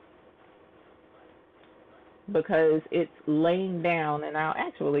 because it's laying down. And I'll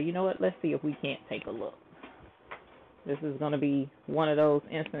actually, you know what, let's see if we can't take a look. This is going to be one of those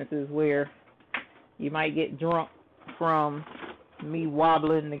instances where you might get drunk from me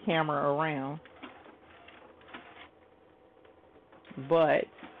wobbling the camera around. But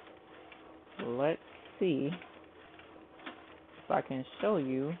let's see if I can show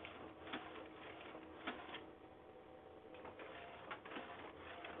you.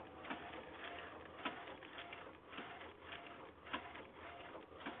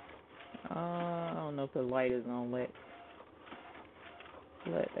 I don't know if the light is gonna let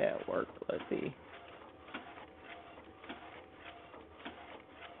that work. Let's see.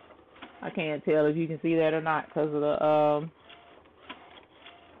 I can't tell if you can see that or not because of the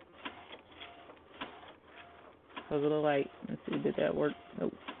light. Let's see, did that work?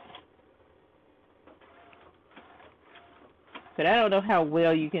 Nope. But I don't know how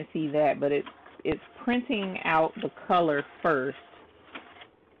well you can see that, but it's printing out the color first.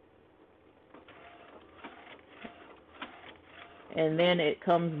 And then it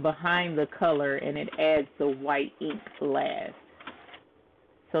comes behind the color and it adds the white ink last,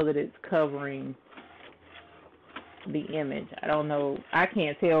 so that it's covering the image. I don't know, I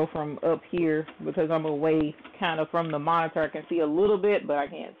can't tell from up here because I'm away kind of from the monitor. I can see a little bit, but I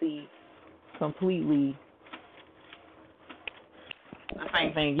can't see completely the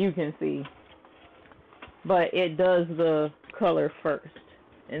same thing you can see. But it does the color first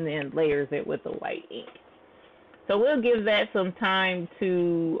and then layers it with the white ink. So we'll give that some time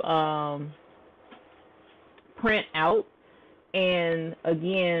to print out. And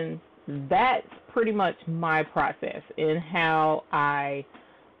again, that's pretty much my process in how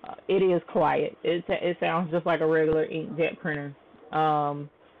it is quiet. It sounds just like a regular inkjet printer.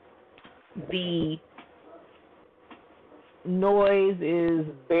 The noise is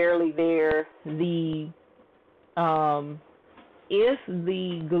barely there. If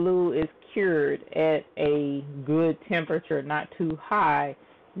the glue is cured at a good temperature, not too high,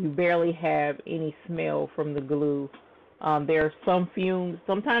 you barely have any smell from the glue. There are some fumes.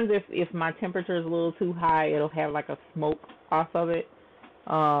 Sometimes if my temperature is a little too high, it'll have like a smoke off of it.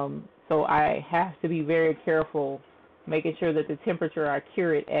 So I have to be very careful, making sure that the temperature I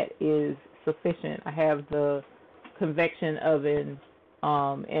cure it at is sufficient. I have the convection oven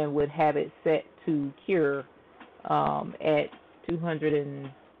and would have it set to cure at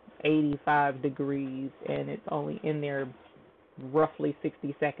 285 degrees, and it's only in there roughly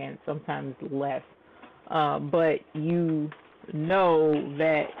 60 seconds, sometimes less. but you know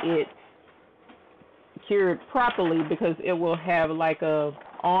that it's cured properly because it will have like a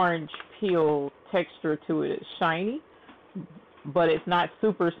orange peel texture to it. It's shiny, but it's not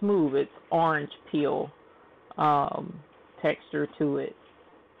super smooth. It's orange peel texture to it.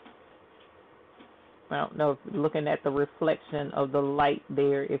 I don't know if looking at the reflection of the light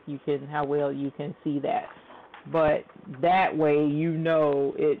there, if you can, how well you can see that. But that way you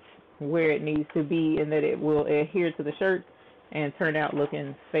know it's where it needs to be and that it will adhere to the shirt and turn out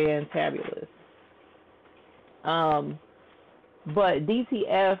looking fantabulous. But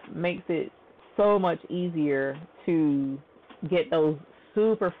DTF makes it so much easier to get those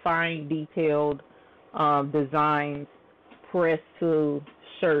super fine detailed designs pressed to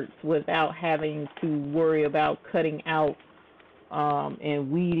shirts without having to worry about cutting out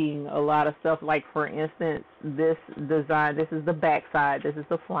and weeding a lot of stuff. Like for instance, this design, this is the back side, this is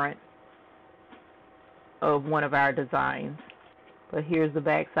the front of one of our designs. But here's the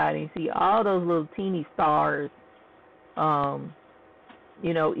back side, and you see all those little teeny stars.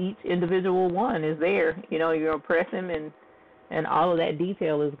 You know, each individual one is there. You know, you're gonna press them, and all of that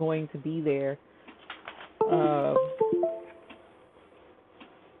detail is going to be there.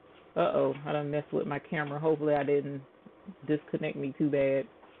 Uh-oh, I done messed with my camera. Hopefully I didn't disconnect me too bad.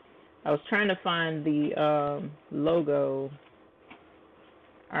 I was trying to find the logo.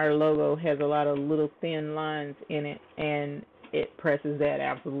 Our logo has a lot of little thin lines in it, and it presses that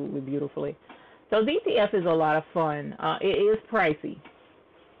absolutely beautifully. So DTF is a lot of fun. It is pricey.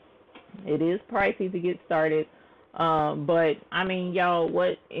 It is pricey to get started. But, I mean, y'all,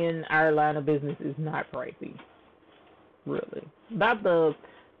 what in our line of business is not pricey? Really. About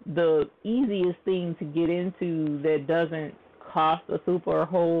the easiest thing to get into that doesn't cost a super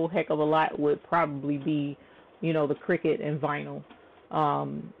whole heck of a lot would probably be, you know, the Cricut and vinyl,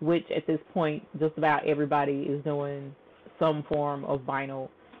 which at this point just about everybody is doing some form of vinyl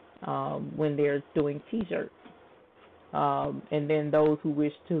when they're doing t-shirts. And then those who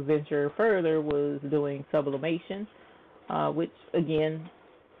wish to venture further was doing sublimation, which again,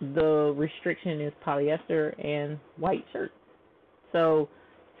 the restriction is polyester and white shirt. So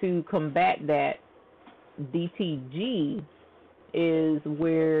to combat that, DTG is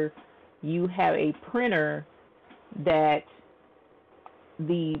where you have a printer that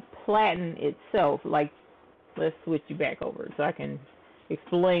the platen itself, like, let's switch you back over so I can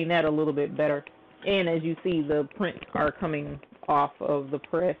explain that a little bit better. And as you see, the prints are coming off of the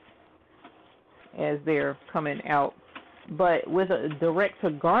press as they're coming out. But with a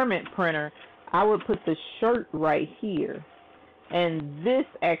direct-to-garment printer, I would put the shirt right here. And this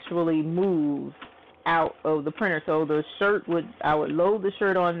actually moves out of the printer. So the shirt I would load the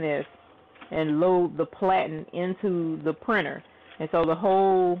shirt on this and load the platen into the printer. And so the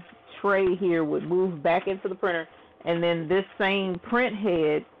whole tray here would move back into the printer. And then this same print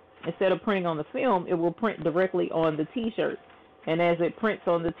head, instead of printing on the film, it will print directly on the t-shirt. And as it prints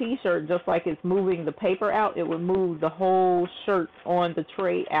on the t-shirt, just like it's moving the paper out, it would move the whole shirt on the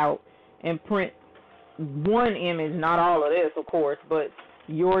tray out and print one image, not all of this, of course, but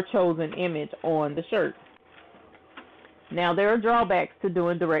your chosen image on the shirt. Now, there are drawbacks to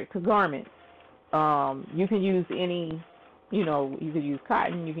doing direct-to-garment. You can use any, you know, you can use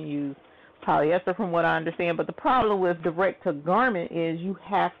cotton, you can use polyester from what I understand, but the problem with direct-to-garment is you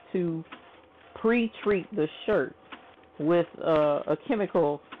have to pre-treat the shirt with a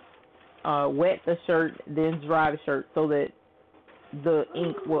chemical, wet the shirt, then dry the shirt so that the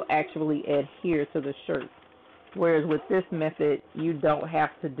ink will actually adhere to the shirt. Whereas with this method, you don't have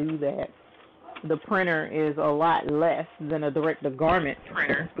to do that. The printer is a lot less than a direct-to-garment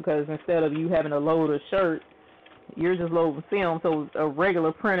printer because instead of you having to load a shirt, you're just loading film. So a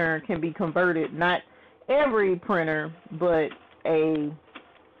regular printer can be converted, not every printer, but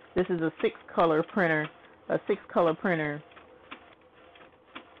this is a 6-color printer. A 6-color printer,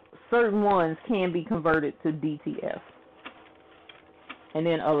 certain ones can be converted to DTF and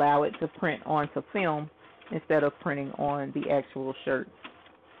then allow it to print onto film instead of printing on the actual shirt.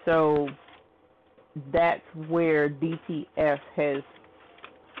 So that's where DTF has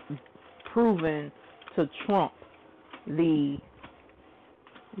proven to trump the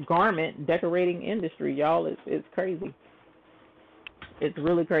garment decorating industry, y'all. It's crazy. It's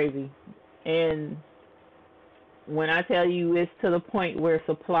really crazy. And when I tell you it's to the point where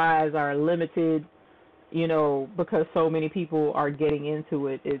supplies are limited, you know, because so many people are getting into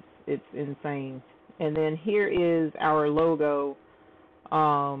it, it's insane. And then here is our logo,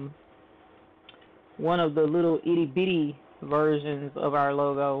 one of the little itty-bitty versions of our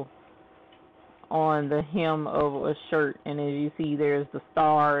logo on the hem of a shirt. And as you see, there's the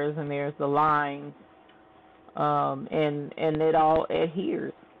stars and there's the lines and it all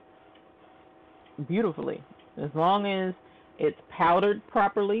adheres beautifully as long as it's powdered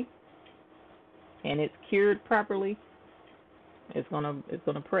properly and it's cured properly. It's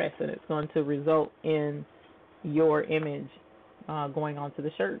gonna press, and it's going to result in your image going onto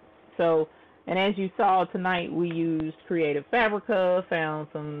the shirt. So, and as you saw tonight, we used Creative Fabrica, found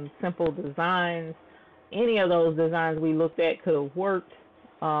some simple designs. Any of those designs we looked at could have worked,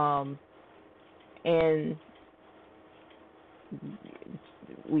 and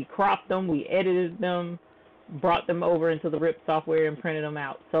we cropped them, we edited them, brought them over into the RIP software and printed them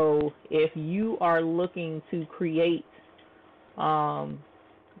out. So if you are looking to create some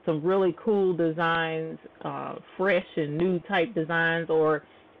really cool designs, fresh and new type designs, or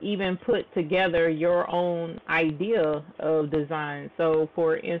even put together your own idea of design. So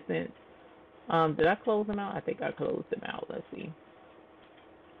for instance, did I close them out? I think I closed them out. Let's see.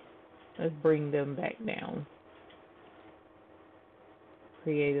 Let's bring them back down.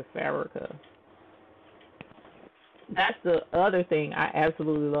 Creative Fabrica. That's the other thing I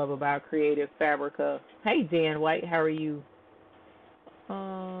absolutely love about Creative Fabrica. Hey, Jan White, how are you?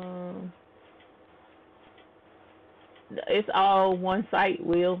 It's all one site,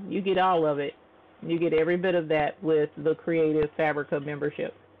 Will. You get all of it. You get every bit of that with the Creative Fabrica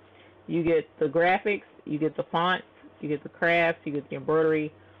membership. You get the graphics, you get the fonts, you get the crafts, you get the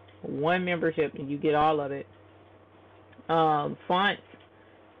embroidery. One membership, and you get all of it. Fonts,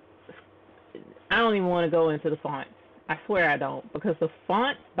 I don't even want to go into the fonts. I swear I don't, because the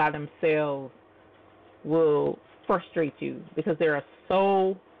fonts by themselves will frustrate you, because there are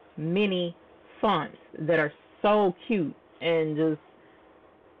so many fonts that are so cute, and just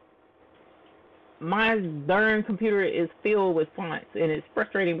my darn computer is filled with fonts, and it's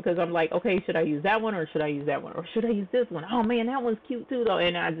frustrating because I'm like, okay, should I use that one, or should I use that one, or should I use this one? Oh man, that one's cute too though.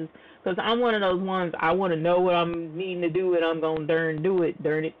 And I just, because I'm one of those ones, I want to know what I'm needing to do, and I'm gonna darn do it,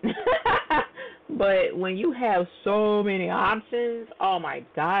 darn it. But when you have so many options, oh my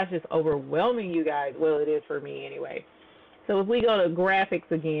gosh, it's overwhelming, you guys. Well, it is for me anyway. So if we go to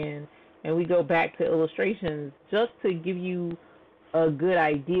graphics again, and we go back to illustrations, just to give you a good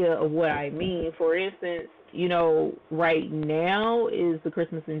idea of what I mean. For instance, you know, right now is the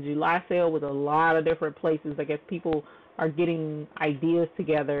Christmas in July sale with a lot of different places. I guess people are getting ideas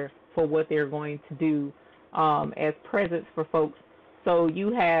together for what they're going to do as presents for folks. So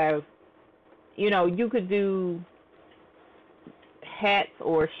you have, you know, you could do hats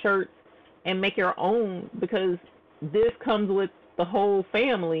or shirts and make your own, because this comes with the whole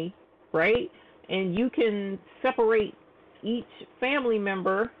family, right? And you can separate each family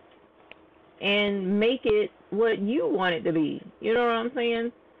member and make it what you want it to be. You know what I'm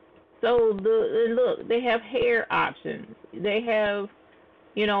saying? So look, they have hair options. They have,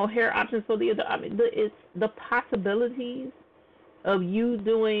 you know, hair options for the other. I mean, it's the possibilities of you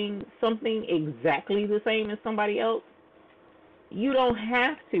doing something exactly the same as somebody else. You don't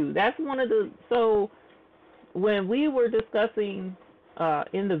have to. That's one of the, so when we were discussing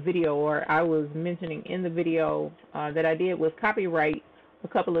in the video, or I was mentioning in the video that I did with copyright a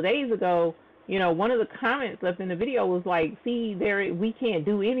couple of days ago, you know, one of the comments left in the video was like, see, we can't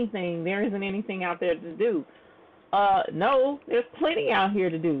do anything. There isn't anything out there to do. No, there's plenty out here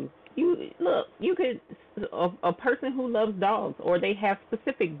to do. You could, a person who loves dogs, or they have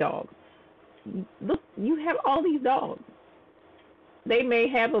specific dogs. Look, you have all these dogs. They may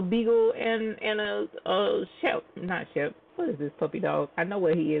have a beagle and a what is this puppy dog? I know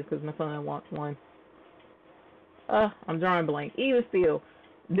what he is because my son wants one. I'm drawing blank. Even still,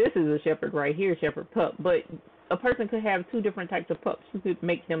 this is a shepherd right here, shepherd pup. But a person could have two different types of pups. You could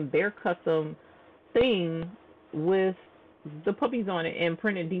make them their custom thing with the puppies on it and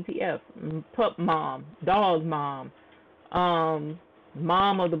print a DTF. Pup mom, dog mom,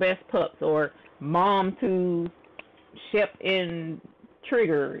 mom of the best pups, or mom to Shep and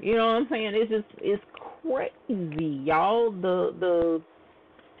Trigger. You know what I'm saying? It's crazy, y'all. The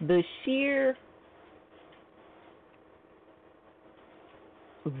sheer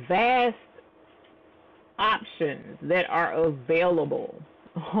vast options that are available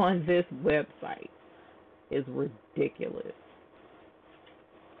on this website is ridiculous.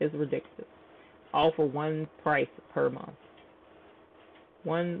 It's ridiculous. All for one price per month.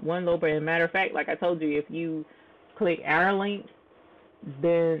 One low price. As a matter of fact, like I told you, if you click our link,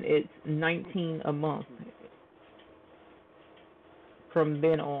 then it's $19 a month from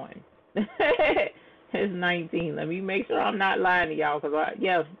then on. It's $19. Let me make sure I'm not lying to y'all,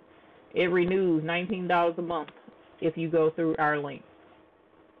 because it renews $19 a month if you go through our link.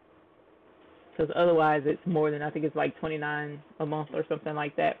 Because otherwise it's more than, I think it's like $29 a month or something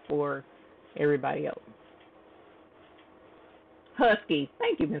like that for everybody else. Husky.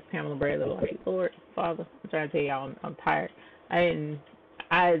 Thank you, Miss Pamela Bradley. Lord, Father, I'm trying to tell y'all I'm tired.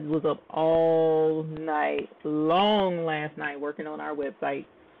 I was up all night long last night working on our website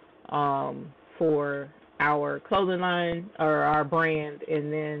for our clothing line or our brand,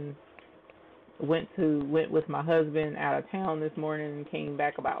 and then went with my husband out of town this morning and came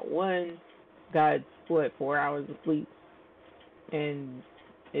back about 1. Got 4 hours of sleep, and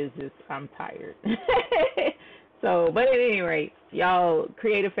it's just I'm tired. So, but at any rate, y'all,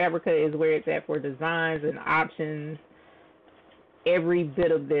 Creative Fabrica is where it's at for designs and options. Every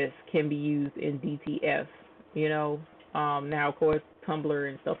bit of this can be used in DTF, you know. Now, of course, Tumblr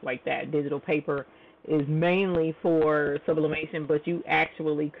and stuff like that, digital paper is mainly for sublimation, but you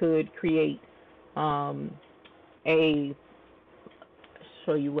actually could create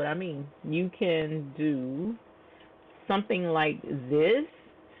show you what I mean. You can do something like this.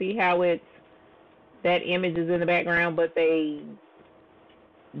 See how it's, that image is in the background, but they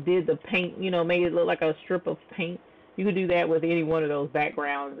did the paint, you know, made it look like a strip of paint. You could do that with any one of those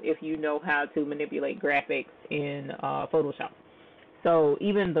backgrounds if you know how to manipulate graphics in Photoshop. So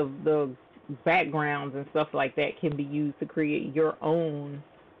even the backgrounds and stuff like that can be used to create your own.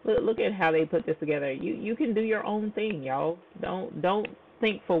 Look at how they put this together. You can do your own thing, y'all. Don't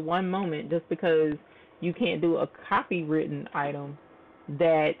think for one moment just because you can't do a copywritten item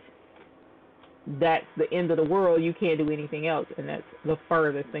that's the end of the world. You can't do anything else, and that's the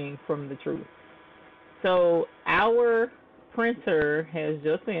furthest thing from the truth. So our printer has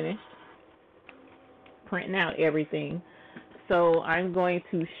just finished printing out everything. So I'm going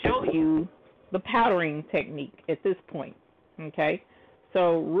to show you the powdering technique at this point. Okay.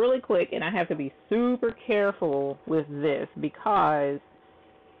 So really quick, and I have to be super careful with this because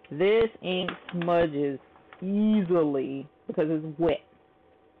this ink smudges easily because it's wet.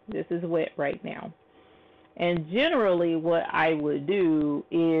 This is wet right now. And generally what I would do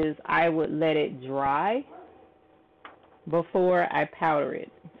is I would let it dry before I powder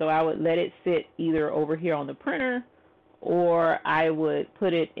it. So I would let it sit either over here on the printer, or I would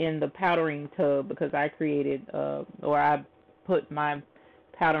put it in the powdering tub because I created, or I put my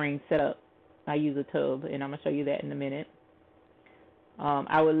powdering setup. I use a tub, and I'm going to show you that in a minute.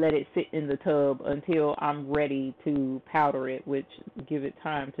 I would let it sit in the tub until I'm ready to powder it, which give it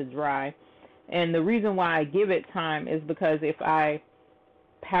time to dry. And the reason why I give it time is because if I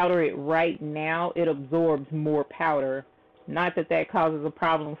powder it right now, it absorbs more powder. Not that that causes a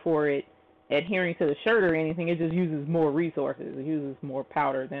problem for it adhering to the shirt or anything. It just uses more resources. It uses more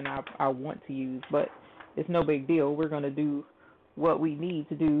powder than I want to use, but it's no big deal. We're going to do what we need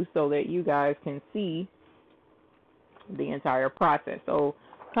to do so that you guys can see the entire process. So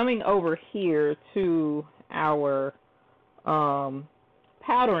coming over here to our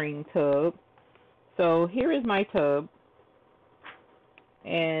powdering tub. So here is my tub,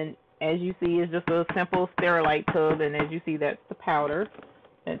 and as you see, it's just a simple sterilite tub, and as you see, that's the powder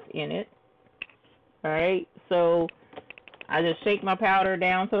that's in it. All right, so I just shake my powder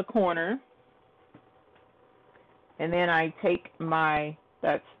down to the corner, and then I take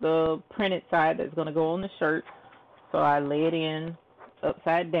that's the printed side that's going to go on the shirt, so I lay it in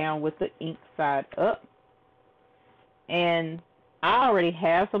upside down with the ink side up, and I already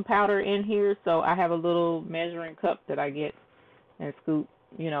have some powder in here, so I have a little measuring cup that I get and scoop.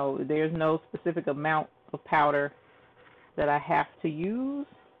 You know, there's no specific amount of powder that I have to use.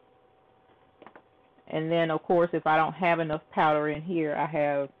 And then, of course, if I don't have enough powder in here, I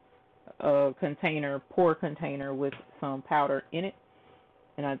have a container, pour container with some powder in it.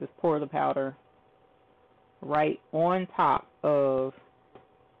 And I just pour the powder right on top of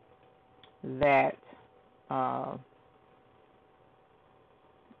that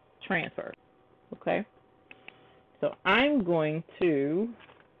transfer. Okay, so I'm going to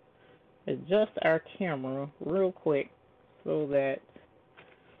adjust our camera real quick so that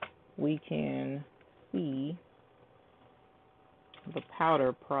we can see the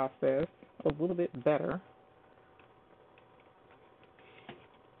powder process a little bit better.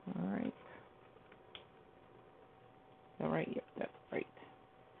 Alright. Alright, yep, that's right.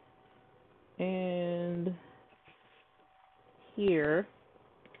 And here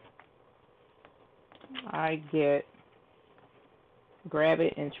I grab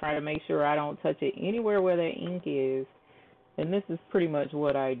it and try to make sure I don't touch it anywhere where the ink is. And this is pretty much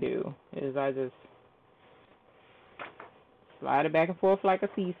what I do, is I just slide it back and forth like a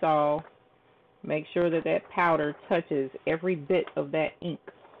seesaw. Make sure that that powder touches every bit of that ink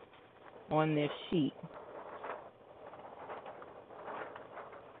on this sheet.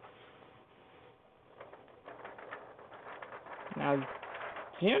 Now,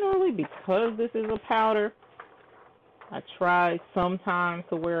 generally, because this is a powder, I try sometimes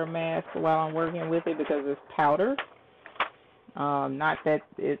to wear a mask while I'm working with it because it's powder. Not that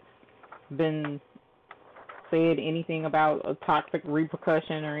it's been said anything about a toxic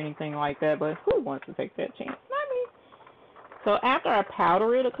repercussion or anything like that, but who wants to take that chance? Not me. So after I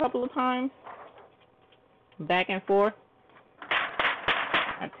powder it a couple of times, back and forth,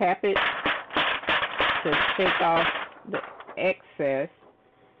 I tap it to shake off the excess.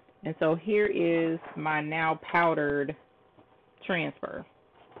 And so here is my now powdered transfer.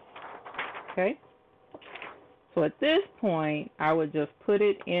 Okay? So at this point, I would just put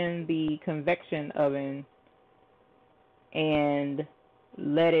it in the convection oven and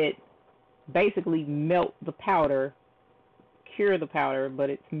let it basically melt the powder, cure the powder, but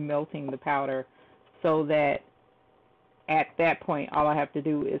it's melting the powder, so that at that point all I have to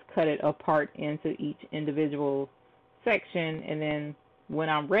do is cut it apart into each individual section, and then when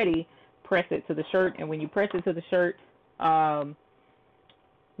I'm ready, press it to the shirt. And when you press it to the shirt,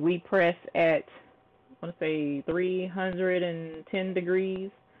 we press at, I want to say 310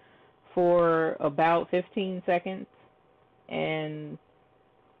 degrees for about 15 seconds, and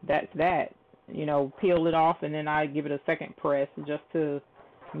that's that. You know, peel it off, and then I give it a second press just to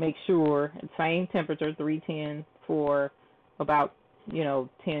make sure. Same temperature, 310 for about,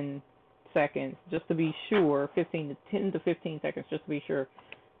 10 seconds, just to be sure. 10 to 15 seconds, just to be sure.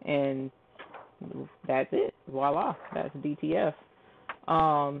 And that's it. Voila, that's DTF.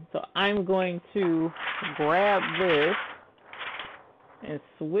 So I'm going to grab this and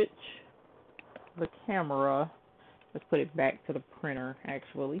switch the camera. Let's put it back to the printer,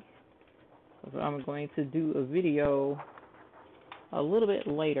 actually. So I'm going to do a video a little bit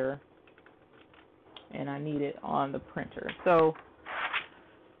later, and I need it on the printer. So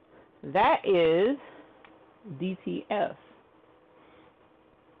that is DTF.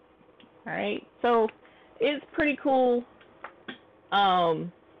 Alright, so it's pretty cool,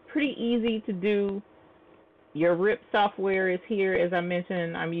 pretty easy to do. Your RIP software is here. As I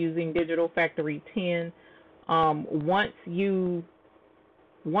mentioned, I'm using Digital Factory 10. Once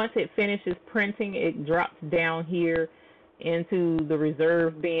it finishes printing, it drops down here into the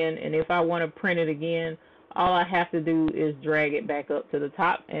reserve bin, and if I want to print it again, all I have to do is drag it back up to the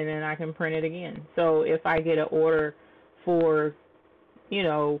top, and then I can print it again. So if I get an order for,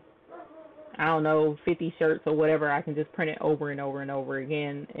 I don't know, 50 shirts or whatever, I can just print it over and over and over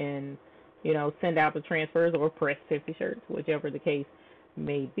again and, send out the transfers or press 50 shirts, whichever the case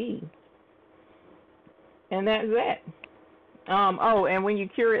may be. And that's that. Oh, and when you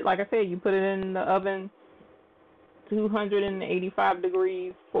cure it, like I said, you put it in the oven, 285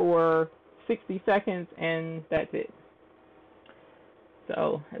 degrees for 60 seconds, and that's it.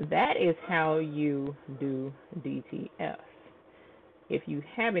 So that is how you do DTF. If you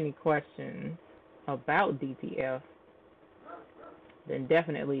have any questions about DTF, then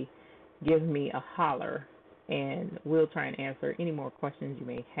definitely give me a holler, and we'll try and answer any more questions you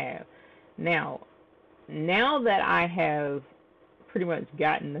may have. Now that I have pretty much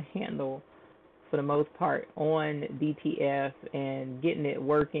gotten the handle, for the most part, on DTF and getting it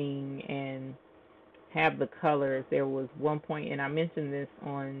working and have the colors, there was one point, and I mentioned this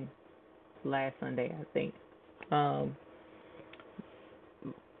on last Sunday, I think.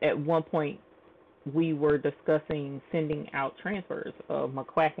 At one point, we were discussing sending out transfers of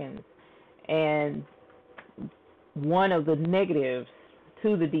McQuackins, and one of the negatives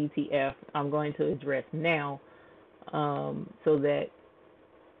to the DTF I'm going to address now, so that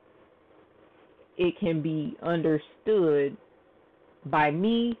it can be understood by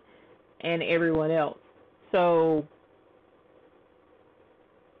me and everyone else. So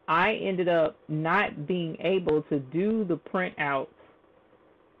I ended up not being able to do the printouts.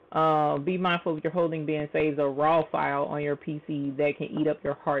 Be mindful if your holding bin saves a raw file on your PC that can eat up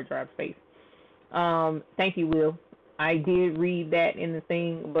your hard drive space. Thank you, Will. I did read that in the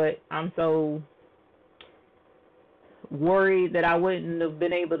thing, but I'm so worried that I wouldn't have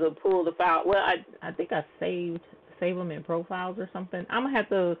been able to pull the file. Well, I think I save them in profiles or something. I'm gonna have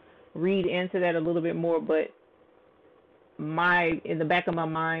to read into that a little bit more, but in the back of my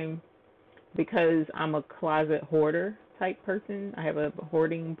mind, because I'm a closet hoarder type person, I have a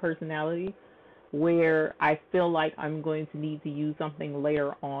hoarding personality where I feel like I'm going to need to use something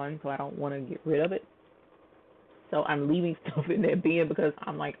later on, so I don't want to get rid of it. So I'm leaving stuff in that bin because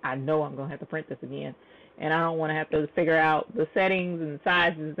I'm like, I know I'm going to have to print this again, and I don't want to have to figure out the settings and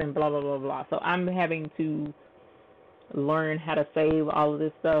sizes and blah, blah, blah, blah. So I'm having to learn how to save all of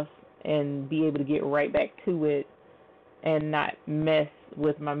this stuff and be able to get right back to it and not mess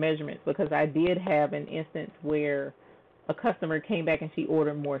with my measurements, because I did have an instance where a customer came back and she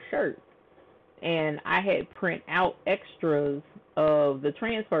ordered more shirts, and I had print out extras of the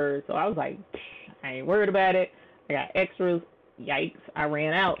transfers. So I was like, I ain't worried about it. I got extras. Yikes! I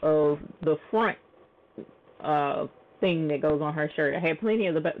ran out of the front thing that goes on her shirt. I had plenty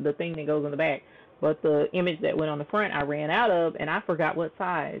of the thing that goes on the back, but the image that went on the front I ran out of, and I forgot what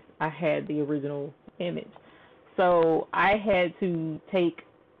size I had the original image. So I had to take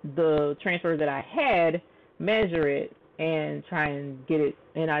the transfer that I had, measure it, and try and get it,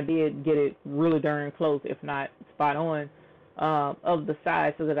 and I did get it really darn close, if not spot on, of the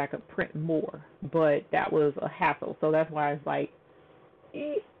size so that I could print more. But that was a hassle, so that's why it's like,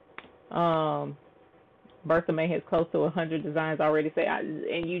 Bertha May has close to 100 designs already say,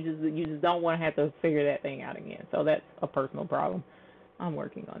 and you just don't want to have to figure that thing out again. So that's a personal problem. I'm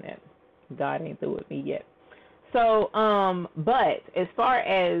working on that. God ain't through with me yet. So, but as far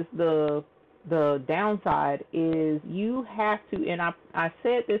as the downside is, you have to, and I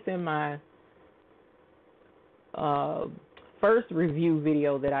said this in my first review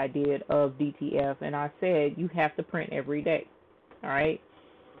video that I did of DTF, and I said you have to print every day. All right.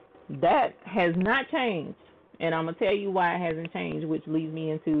 That has not changed, and I'm going to tell you why it hasn't changed, which leads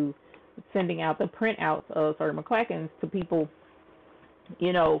me into sending out the printouts of Sir McClacken's to people.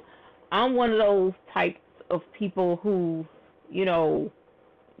 You know, I'm one of those types of people who, you know,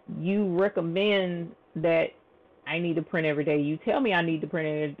 you recommend that I need to print every day. You tell me I need to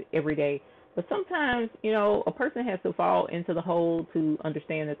print every day. But sometimes, you know, a person has to fall into the hole to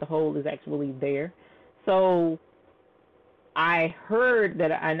understand that the hole is actually there. So I heard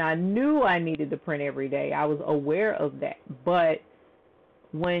that, and I knew I needed to print every day. I was aware of that. But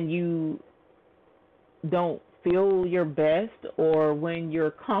when you don't feel your best, or when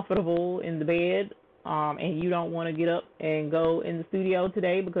you're comfortable in the bed, and you don't want to get up and go in the studio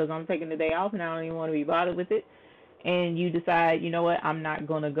today because I'm taking the day off and I don't even want to be bothered with it, and you decide, you know what, I'm not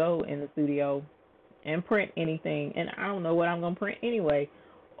going to go in the studio and print anything, and I don't know what I'm going to print anyway,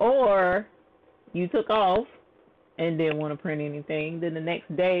 or you took off and didn't want to print anything, then the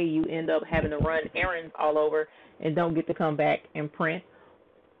next day you end up having to run errands all over and don't get to come back and print.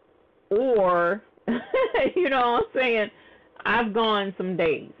 Or, you know what I'm saying, I've gone some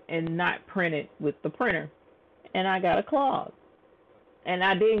days and not printed with the printer, and I got a clog. And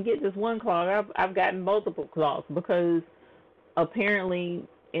I didn't get just one clog, I've gotten multiple clogs, because apparently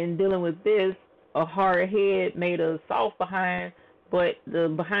in dealing with this, a hard head made a soft behind, but the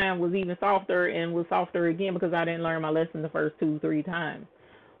behind was even softer and was softer again because I didn't learn my lesson the first 2-3 times.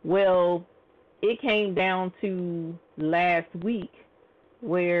 Well, it came down to last week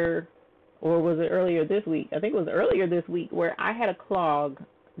where, or was it earlier this week? I think it was earlier this week, where I had a clog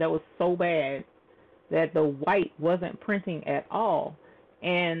that was so bad that the white wasn't printing at all.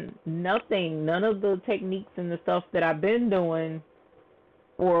 And none of the techniques and the stuff that I've been doing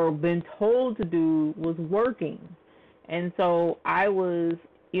or been told to do was working. And so I was,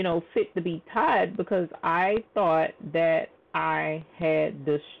 you know, fit to be tied, because I thought that I had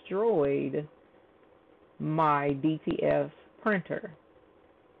destroyed my DTF printer.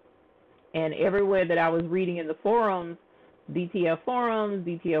 And everywhere that I was reading in the forums, DTF forums,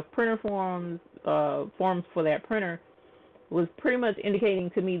 DTF printer forums, forums for that printer, was pretty much indicating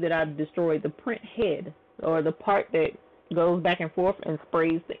to me that I've destroyed the print head, or the part that goes back and forth and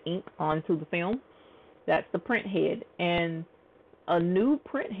sprays the ink onto the film. That's the print head. And a new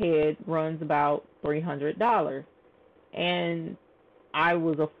print head runs about $300. And I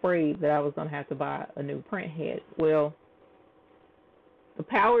was afraid that I was going to have to buy a new print head. Well, the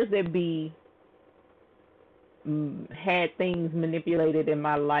powers that be had things manipulated in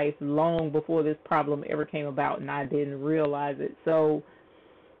my life long before this problem ever came about, and I didn't realize it. So,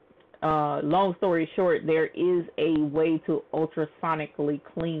 long story short, there is a way to ultrasonically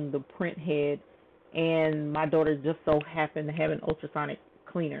clean the print head, and my daughter just so happened to have an ultrasonic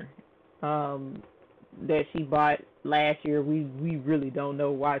cleaner that she bought last year. We really don't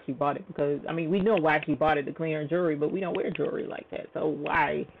know why she bought it, because, I mean, we know why she bought it, to clean her jewelry, but we don't wear jewelry like that. So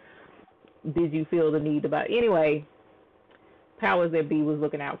why did you feel the need about it? Anyway, powers that be was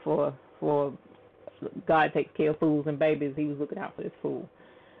looking out for God takes care of fools and babies. He was looking out for this fool.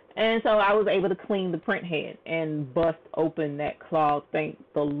 And so I was able to clean the print head and bust open that clog, thank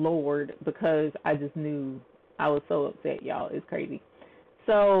the Lord, because I just knew I was so upset, y'all. It's crazy.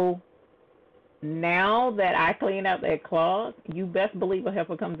 So now that I cleaned out that clog, you best believe a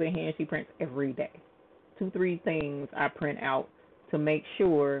heifer comes in here and she prints every day. 2-3 things I print out to make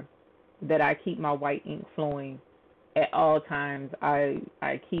sure that I keep my white ink flowing at all times. I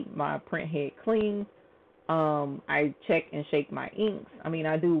keep my print head clean. I check and shake my inks. I mean,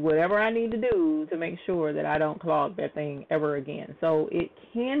 I do whatever I need to do to make sure that I don't clog that thing ever again. So it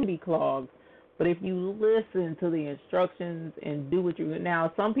can be clogged, But if you listen to the instructions and do what you,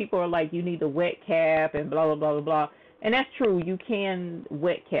 now some people are like, you need to wet cap and blah, blah, blah, blah, blah. And that's true. You can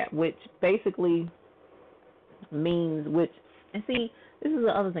wet cap, which basically means, and see, this is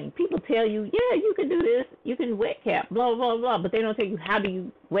the other thing. People tell you, yeah, you can do this. You can wet cap, blah, blah, blah. But they don't tell you, how do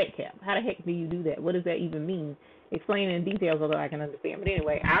you wet cap? How the heck do you do that? What does that even mean? Explain in detail so that I can understand. But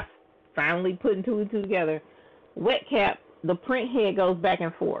anyway, I finally putting two and two together. Wet cap, the print head goes back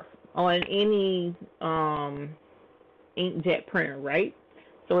and forth on any inkjet printer, right?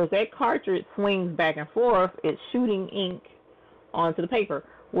 So as that cartridge swings back and forth, it's shooting ink onto the paper.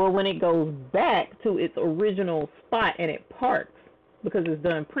 Well, when it goes back to its original spot and it parks because it's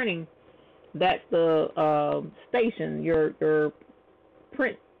done printing, that's the station, your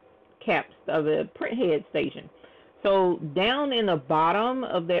print caps of the print head station. So down in the bottom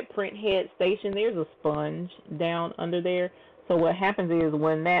of that print head station, there's a sponge down under there. So what happens is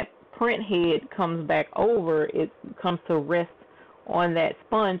when that print head comes back over, it comes to rest on that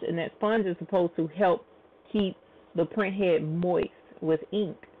sponge, and that sponge is supposed to help keep the print head moist with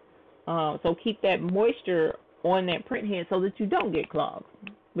ink. So keep that moisture on that print head so that you don't get clogged,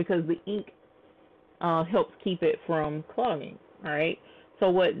 because the ink helps keep it from clogging. All right. So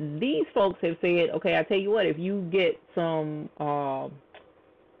what these folks have said, okay, I tell you what, if you get some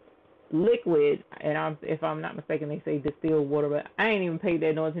liquid, and if I'm not mistaken, they say distilled water, but I ain't even paid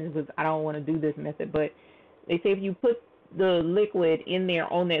that no attention because I don't want to do this method. But they say if you put the liquid in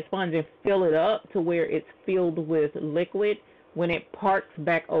there on that sponge and fill it up to where it's filled with liquid, when it parks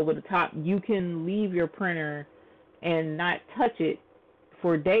back over the top, you can leave your printer and not touch it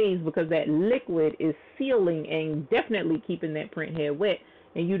for days because that liquid is sealing and definitely keeping that print head wet,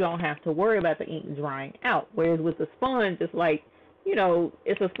 and you don't have to worry about the ink drying out. Whereas with the sponge, it's like, you know,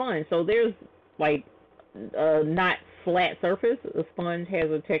 it's a sponge, so there's like not flat surface. A sponge has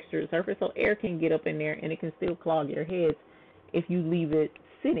a textured surface, so air can get up in there and it can still clog your heads if you leave it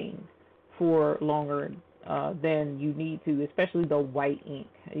sitting for longer than you need to, especially the white ink.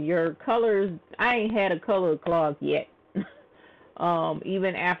 Your colors, I ain't had a color clog yet,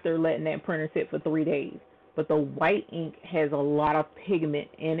 even after letting that printer sit for 3 days. But the white ink has a lot of pigment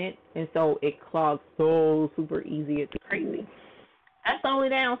in it, and so it clogs so super easy. It's crazy. That's the only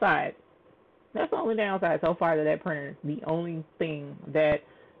downside. That's the only downside so far to that printer. The only thing that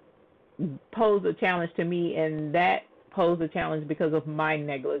posed a challenge to me, and that posed a challenge because of my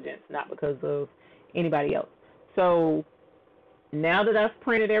negligence, not because of anybody else. So now that I've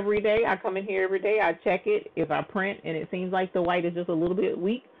printed every day, I come in here every day, I check it. If I print and it seems like the white is just a little bit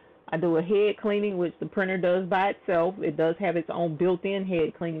weak, I do a head cleaning, which the printer does by itself. It does have its own built-in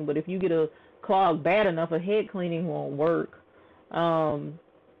head cleaning, but if you get a clog bad enough, a head cleaning won't work.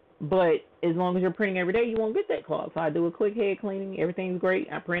 But as long as you're printing every day, you won't get that clog. So I do a quick head cleaning. Everything's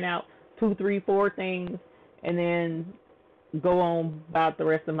great. I print out 2, 3, 4 things, and then go on about the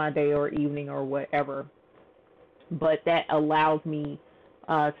rest of my day or evening or whatever. But that allows me,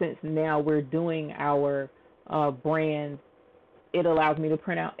 since now we're doing our brand, it allows me to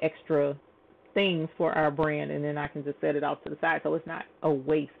print out extra things for our brand, and then I can just set it off to the side. So it's not a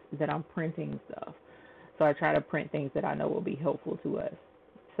waste that I'm printing stuff. So I try to print things that I know will be helpful to us.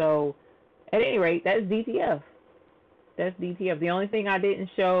 So at any rate, that's DTF. That's DTF. The only thing I didn't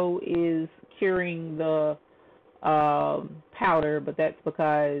show is curing the powder, but that's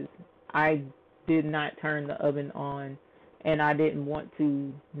because I did not turn the oven on, and I didn't want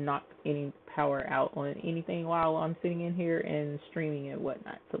to knock any power out on anything while I'm sitting in here and streaming and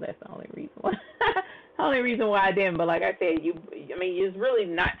whatnot. So that's the only reason why. The only reason why I didn't. But like I said, it's really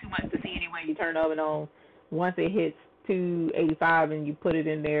not too much to see anyway. You turn the oven on. Once it hits 285 and you put it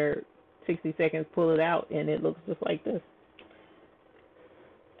in there, 60 seconds, pull it out, and it looks just like this.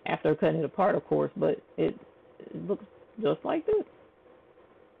 After cutting it apart, of course, but it looks just like this.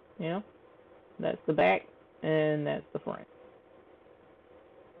 You know, that's the back and that's the front.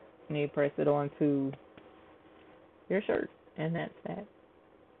 And you press it onto your shirt, and that's that.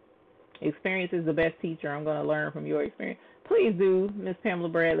 Experience is the best teacher. I'm going to learn from your experience. Please do, Miss Pamela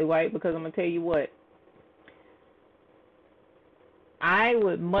Bradley White, because I'm going to tell you what. I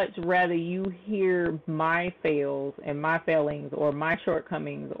would much rather you hear my fails and my failings or my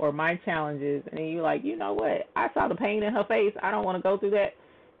shortcomings or my challenges, and you're like, you know what, I saw the pain in her face, I don't want to go through that,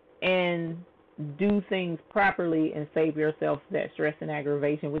 and do things properly and save yourself that stress and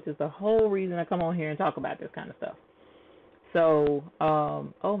aggravation, which is the whole reason I come on here and talk about this kind of stuff. So,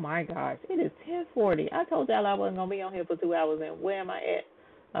 oh my gosh, it is 10:40. I told y'all I wasn't going to be on here for 2 hours, and where am I at?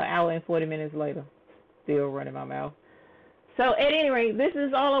 An hour and 40 minutes later, still running my mouth. So at any rate, this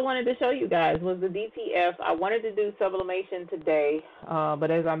is all I wanted to show you guys was the DTF. I wanted to do sublimation today, but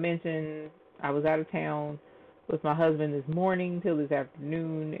as I mentioned, I was out of town with my husband this morning till this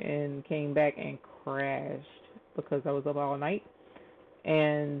afternoon and came back and crashed because I was up all night.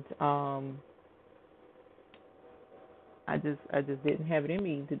 And I just didn't have it in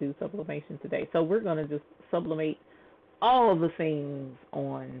me to do sublimation today. So we're gonna just sublimate all the things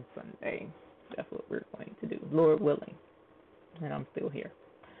on Sunday. That's what we're going to do, Lord willing. And I'm still here.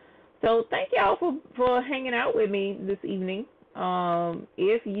 So thank y'all for hanging out with me this evening.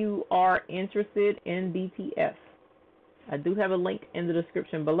 If you are interested in DTF, I do have a link in the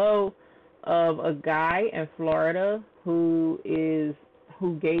description below of a guy in Florida who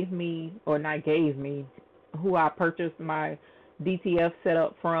gave me, or not gave me, who I purchased my DTF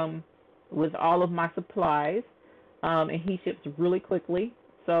setup from with all of my supplies, and he ships really quickly.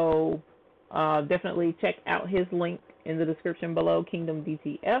 So definitely check out his link in the description below, Kingdom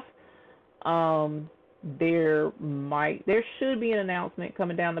DTF. There should be an announcement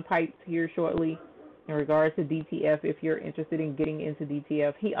coming down the pipes here shortly in regards to DTF if you're interested in getting into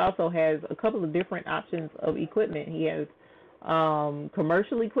DTF. He also has a couple of different options of equipment. He has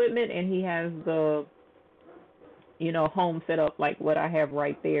commercial equipment, and he has the home setup like what I have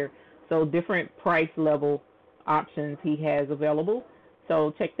right there. So different price level options he has available.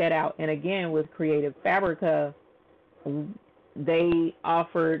 So check that out. And again, with Creative Fabrica, they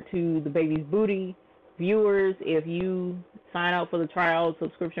offer to the Baby's Booty viewers, if you sign up for the trial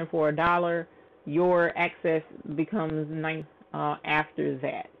subscription for $1, your access becomes $9 after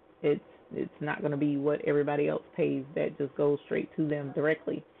that. It's not going to be what everybody else pays. That just goes straight to them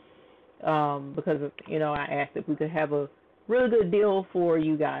directly. Because I asked if we could have a really good deal for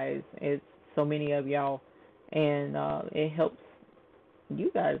you guys. It's so many of y'all, and it helps you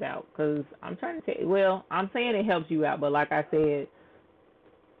guys out, because I'm trying to I'm saying it helps you out, but like I said,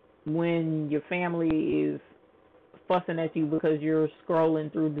 when your family is fussing at you because you're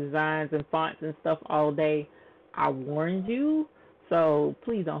scrolling through designs and fonts and stuff all day, I warned you, so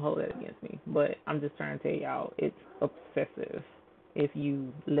please don't hold that against me. But I'm just trying to tell y'all, it's obsessive if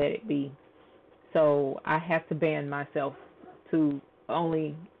you let it be. So I have to ban myself to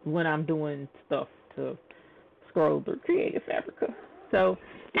only when I'm doing stuff to scroll through Creative Fabrica. So,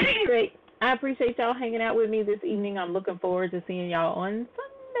 at any rate, I appreciate y'all hanging out with me this evening. I'm looking forward to seeing y'all on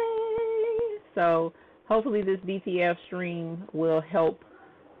Sunday. So, hopefully this DTF stream will help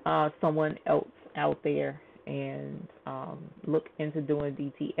someone else out there and look into doing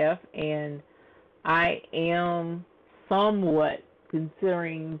DTF. And I am somewhat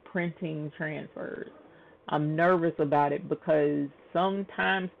considering printing transfers. I'm nervous about it because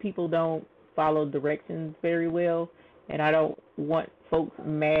sometimes people don't follow directions very well, and I don't want folks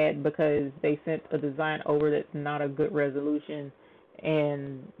mad because they sent a design over that's not a good resolution,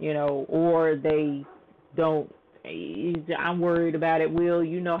 and or they don't. I'm worried about it. Will,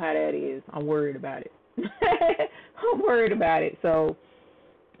 you know how that is. I'm worried about it. I'm worried about it. So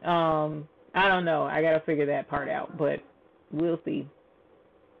I don't know. I gotta figure that part out, but we'll see.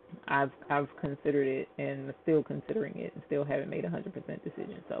 I've considered it and still considering it and still haven't made a 100%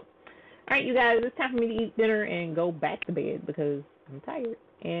 decision. So, all right, you guys, it's time for me to eat dinner and go back to bed because I'm tired.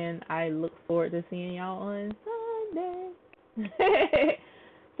 And I look forward to seeing y'all on Sunday.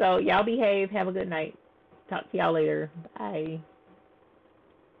 So, y'all behave. Have a good night. Talk to y'all later. Bye.